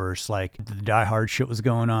same universe, like the Die Hard shit was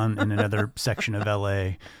going on in another section of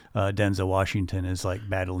LA, Denzel Washington is like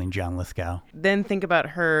battling John Lithgow. Then think about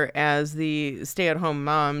her as the stay-at-home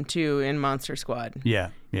mom too in Monster Squad. Yeah.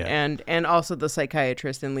 And also the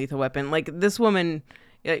psychiatrist in Lethal Weapon. Like, this woman,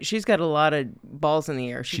 she's got a lot of balls in the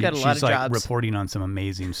air. She's got a lot of like jobs. Reporting on some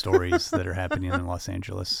amazing stories that are happening in Los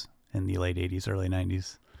Angeles in the late 80s, early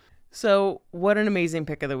 90s. So what an amazing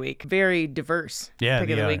pick of the week. Very diverse pick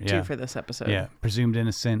of the week, too, for this episode. Yeah, Presumed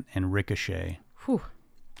Innocent and Ricochet. Whew.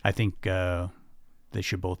 I think they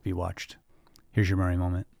should both be watched. Here's your Murray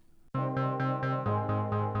moment.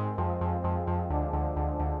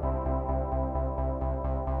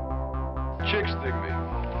 Chicks dig me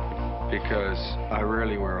because I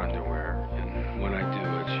rarely wear underwear, and when I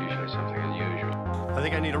do, it's usually something unusual. I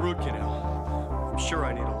think I need a root canal. I'm sure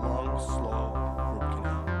I need a long, slow root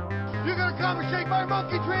canal. You gonna come and shake my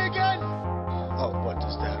monkey tree again? Oh, what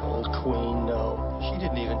does that old queen know? She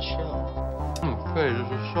didn't even show. Hey,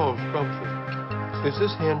 this is so scrumptious. Is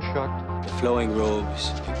this hand shucked? The flowing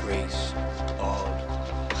robes, the grace, all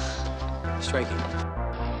striking.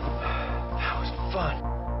 That was fun.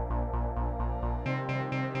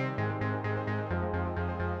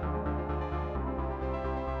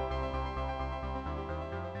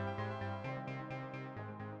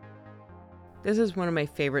 This is one of my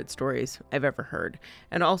favorite stories I've ever heard,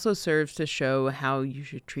 and also serves to show how you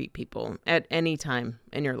should treat people at any time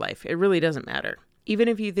in your life. It really doesn't matter. Even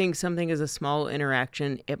if you think something is a small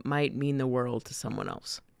interaction, it might mean the world to someone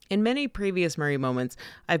else. In many previous Murray moments,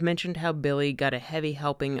 I've mentioned how Billy got a heavy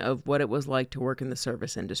helping of what it was like to work in the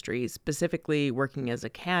service industry, specifically working as a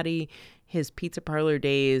caddy, his pizza parlor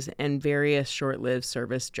days, and various short-lived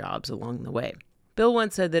service jobs along the way. Bill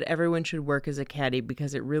once said that everyone should work as a caddy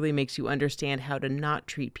because it really makes you understand how to not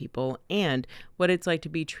treat people and what it's like to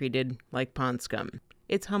be treated like pond scum.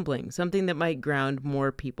 It's humbling, something that might ground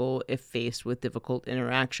more people if faced with difficult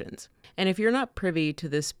interactions. And if you're not privy to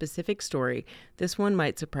this specific story, this one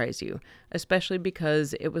might surprise you, especially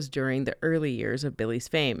because it was during the early years of Billy's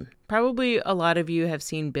fame. Probably a lot of you have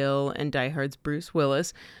seen Bill and Die Hard's Bruce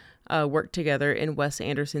Willis work together in Wes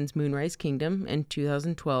Anderson's Moonrise Kingdom in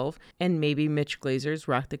 2012, and maybe Mitch Glazer's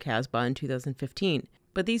Rock the Casbah in 2015.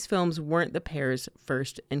 But these films weren't the pair's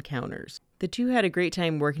first encounters. The two had a great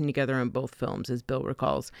time working together on both films, as Bill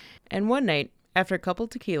recalls. And one night, after a couple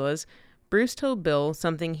tequilas, Bruce told Bill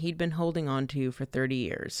something he'd been holding on to for 30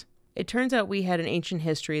 years. It turns out we had an ancient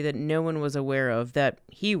history that no one was aware of, that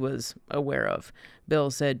he was aware of,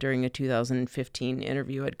 Bill said during a 2015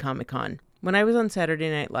 interview at Comic-Con. When I was on Saturday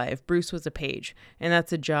Night Live, Bruce was a page, and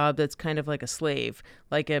that's a job that's kind of like a slave,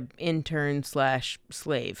 like an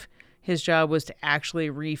intern/slave. His job was to actually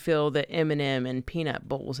refill the M&M and peanut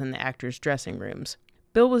bowls in the actors' dressing rooms.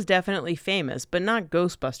 Bill was definitely famous, but not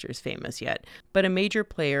Ghostbusters famous yet, but a major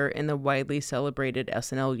player in the widely celebrated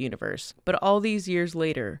SNL universe. But all these years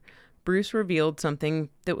later, Bruce revealed something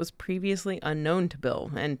that was previously unknown to Bill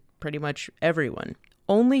and pretty much everyone.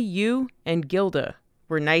 "Only you and Gilda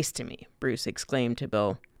were nice to me," Bruce exclaimed to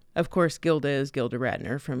Bill. Of course, Gilda is Gilda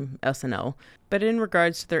Radner from SNL. But in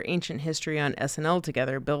regards to their ancient history on SNL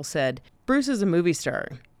together, Bill said, "Bruce is a movie star.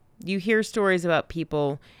 You hear stories about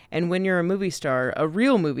people, and when you're a movie star, a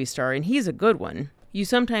real movie star, and he's a good one, you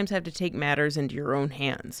sometimes have to take matters into your own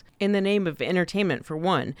hands. In the name of entertainment, for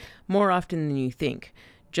one, more often than you think,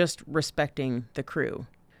 just respecting the crew.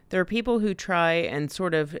 There are people who try and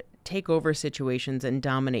sort of take over situations and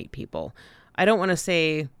dominate people. I don't want to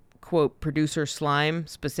say, quote, producer slime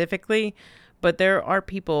specifically, but there are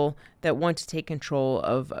people that want to take control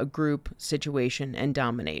of a group situation and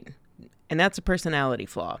dominate. And that's a personality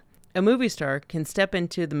flaw. A movie star can step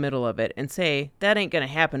into the middle of it and say, 'That ain't gonna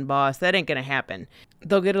happen, boss. That ain't gonna happen.'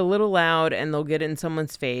 They'll get a little loud and they'll get in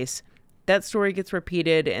someone's face. That story gets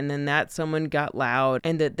repeated, and then that someone got loud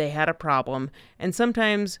and that they had a problem. And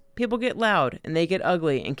sometimes people get loud and they get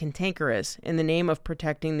ugly and cantankerous in the name of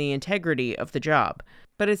protecting the integrity of the job.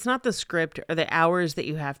 But it's not the script or the hours that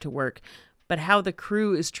you have to work, but how the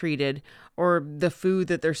crew is treated or the food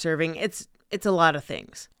that they're serving. It's a lot of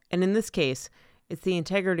things. And in this case, it's the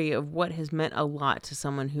integrity of what has meant a lot to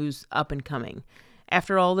someone who's up and coming.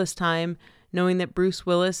 After all this time, knowing that Bruce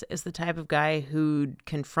Willis is the type of guy who'd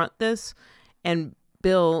confront this, and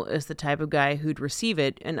Bill is the type of guy who'd receive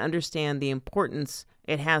it and understand the importance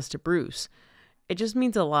it has to Bruce, it just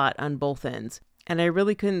means a lot on both ends. And I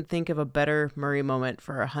really couldn't think of a better Murray moment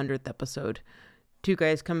for our 100th episode. Two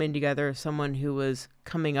guys coming together, someone who was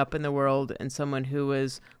coming up in the world and someone who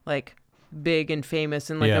was like big and famous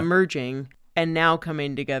and like emerging, and now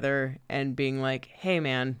coming together and being like, "Hey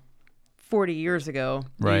man, 40 years ago,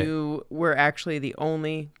 you were actually the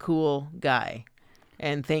only cool guy.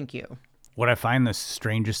 And thank you." What I find the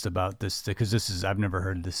strangest about this, because I've never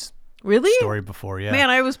heard this really story before. Yeah, man,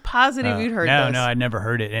 I was positive you'd heard this. No, I'd never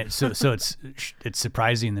heard it. And so it's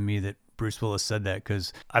surprising to me that Bruce Willis said that,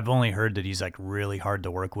 because I've only heard that he's like really hard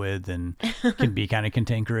to work with and can be kind of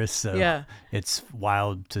cantankerous. So yeah, it's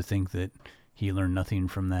wild to think that he learned nothing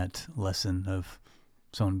from that lesson of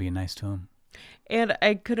someone being nice to him. And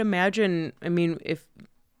I could imagine, I mean, if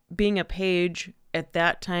being a page at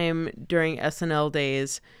that time during SNL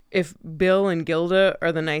days, if Bill and Gilda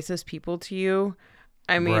are the nicest people to you,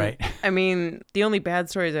 I mean, the only bad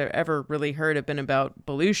stories I've ever really heard have been about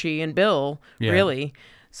Belushi and Bill, really.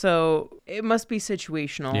 So it must be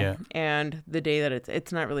situational. Yeah. And the day that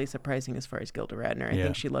it's not really surprising as far as Gilda Radner. I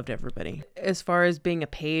think she loved everybody. As far as being a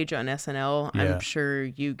page on SNL, I'm sure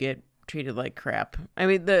you get treated like crap. I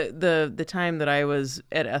mean, the time that I was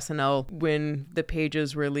at SNL when the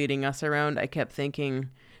pages were leading us around, I kept thinking,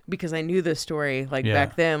 because I knew this story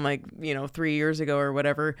back then, 3 years ago or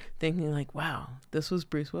whatever, thinking like, wow, this was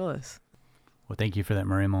Bruce Willis. Well, thank you for that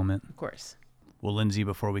Murray moment. Of course. Well, Lindsay,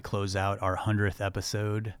 before we close out our 100th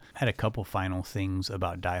episode, I had a couple final things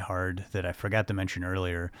about Die Hard that I forgot to mention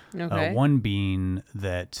earlier. Okay. One being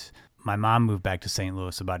that my mom moved back to St.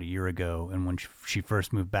 Louis about a year ago, and when she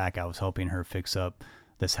first moved back, I was helping her fix up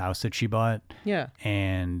this house that she bought. Yeah.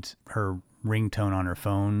 And her ringtone on her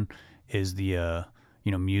phone is the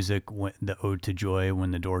music, the Ode to Joy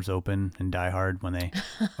when the doors open in Die Hard, when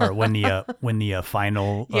the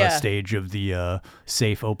final stage of the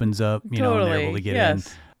safe opens up, and they're able to get in.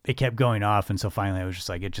 It kept going off, and so finally I was just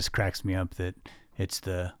like, it just cracks me up that it's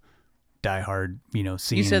the Die Hard,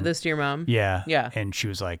 scene. You said this to your mom? Yeah. Yeah. And she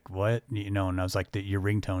was like, what? And I was like, your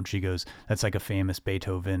ringtone. She goes, that's like a famous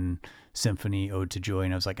Beethoven symphony, Ode to Joy.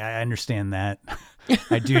 And I was like, I understand that.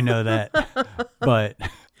 I do know that. But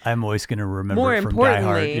I'm always going to remember More it from Die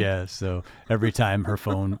Hard. importantly. Yeah. So every time her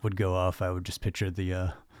phone would go off, I would just picture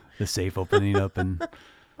the safe opening up. And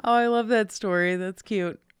Oh, I love that story. That's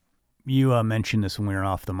cute. you mentioned this when we were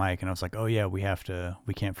off the mic, and I was like, oh yeah, we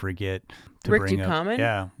can't forget to Rick bring up. Ducommun?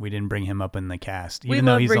 Yeah, we didn't bring him up in the cast, We even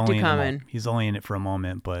though love he's Rick only Ducommun. he's only in it for a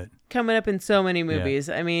moment, but Coming up in so many movies.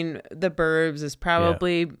 I mean, The Burbs is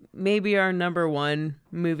probably maybe our number one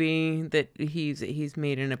movie that he's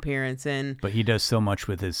made an appearance in. But he does so much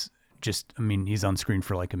with his he's on screen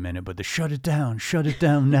for like a minute, but the shut it down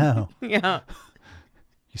now. Yeah.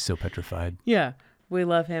 He's so petrified. Yeah. We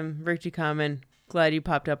love him. Rick Ducommun. Glad you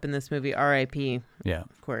popped up in this movie. R.I.P. Yeah.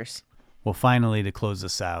 Of course. Well, finally, to close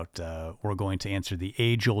this out, we're going to answer the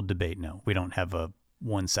age-old debate. No, we don't have a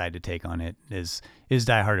one-sided take on it. Is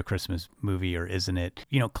Die Hard a Christmas movie or isn't it?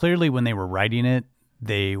 Clearly when they were writing it,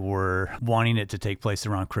 they were wanting it to take place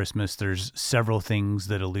around Christmas. There's several things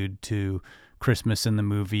that allude to Christmas in the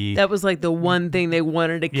movie. That was like the one thing they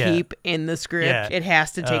wanted to Yeah. keep in the script. Yeah. It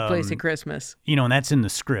has to take place at Christmas. And that's in the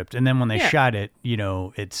script. And then when they Yeah. shot it,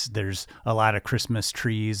 there's a lot of Christmas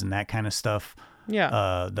trees and that kind of stuff.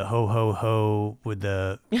 Yeah. The ho ho ho with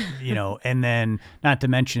the, and then not to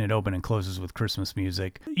mention it open and closes with Christmas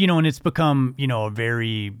music, and it's become, a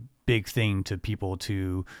very big thing to people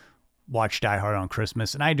to watch Die Hard on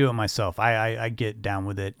Christmas. And I do it myself. I get down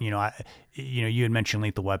with it. You had mentioned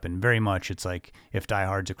Lethal Weapon very much. It's like if Die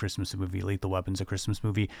Hard's a Christmas movie, Lethal Weapon's a Christmas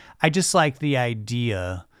movie. I just like the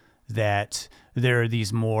idea that there are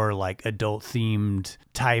these more like adult themed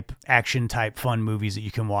type action type fun movies that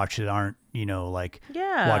you can watch that aren't, like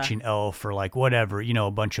watching Elf or like whatever,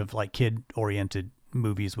 a bunch of like kid oriented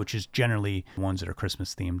movies, which is generally ones that are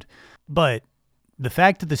Christmas themed. But the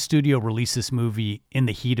fact that the studio released this movie in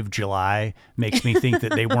the heat of July makes me think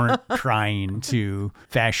that they weren't trying to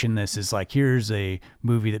fashion this as like, here's a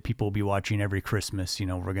movie that people will be watching every Christmas.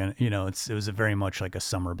 We're going to, it was a very much like a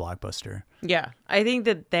summer blockbuster. Yeah. I think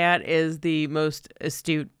that is the most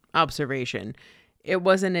astute observation. It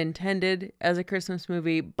wasn't intended as a Christmas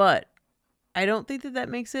movie, but I don't think that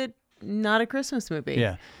makes it not a Christmas movie.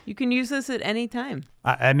 Yeah. You can use this at any time.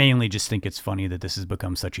 I mainly just think it's funny that this has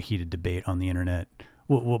become such a heated debate on the internet.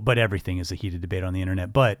 Well, but everything is a heated debate on the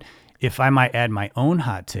internet. But if I might add my own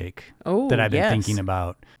hot take that I've been thinking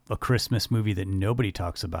about, a Christmas movie that nobody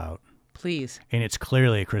talks about. Please. And it's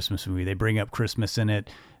clearly a Christmas movie. They bring up Christmas in it.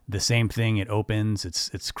 The same thing. It opens.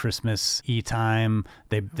 It's Christmas-y time.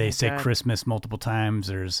 They say God. Christmas multiple times.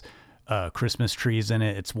 There's Christmas trees in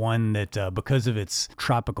it. It's one that because of its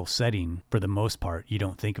tropical setting, for the most part, you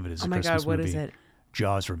don't think of it as a Christmas movie. What is it?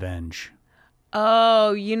 Jaws Revenge.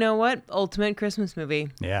 Oh, you know what? Ultimate Christmas movie.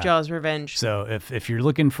 Yeah. Jaws Revenge. So if you're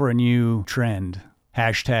looking for a new trend,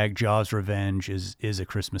 hashtag Jaws Revenge is a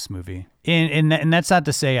Christmas movie. And that's not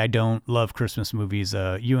to say I don't love Christmas movies.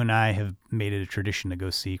 You and I have made it a tradition to go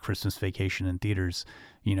see Christmas Vacation in theaters,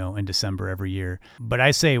 in December every year. But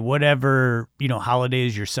I say whatever,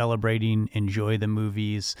 holidays you're celebrating, enjoy the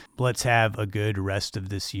movies. Let's have a good rest of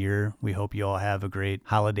this year. We hope you all have a great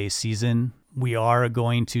holiday season. We are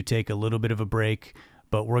going to take a little bit of a break,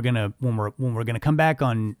 but we're going to when we're going to come back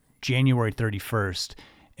on January 31st.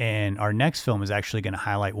 And our next film is actually going to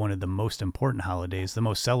highlight one of the most important holidays, the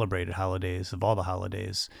most celebrated holidays of all the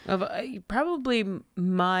holidays. Of probably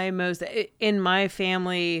my most, in my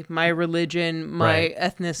family, my religion, my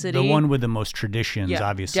ethnicity. The one with the most traditions,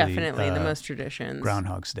 obviously. Definitely the most traditions.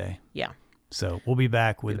 Groundhog's Day. Yeah. So we'll be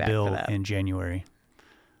back with Bill in January.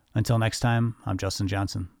 Until next time, I'm Justin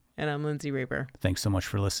Johnson. And I'm Lindsay Raper. Thanks so much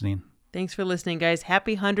for listening. Thanks for listening, guys.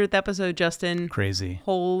 Happy 100th episode, Justin. Crazy.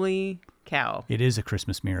 Holy cow. It is a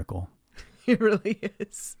Christmas miracle. It really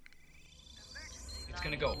is. It's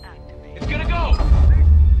gonna go. It's gonna go!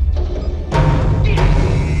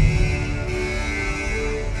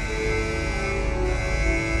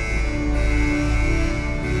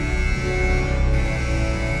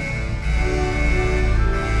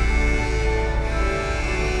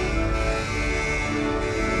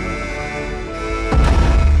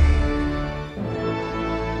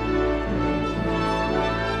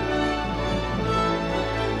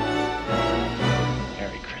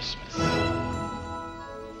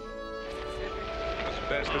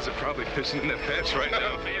 Bastards are probably pissing in their pants right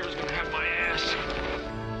now. Mayor's gonna have my ass. ass.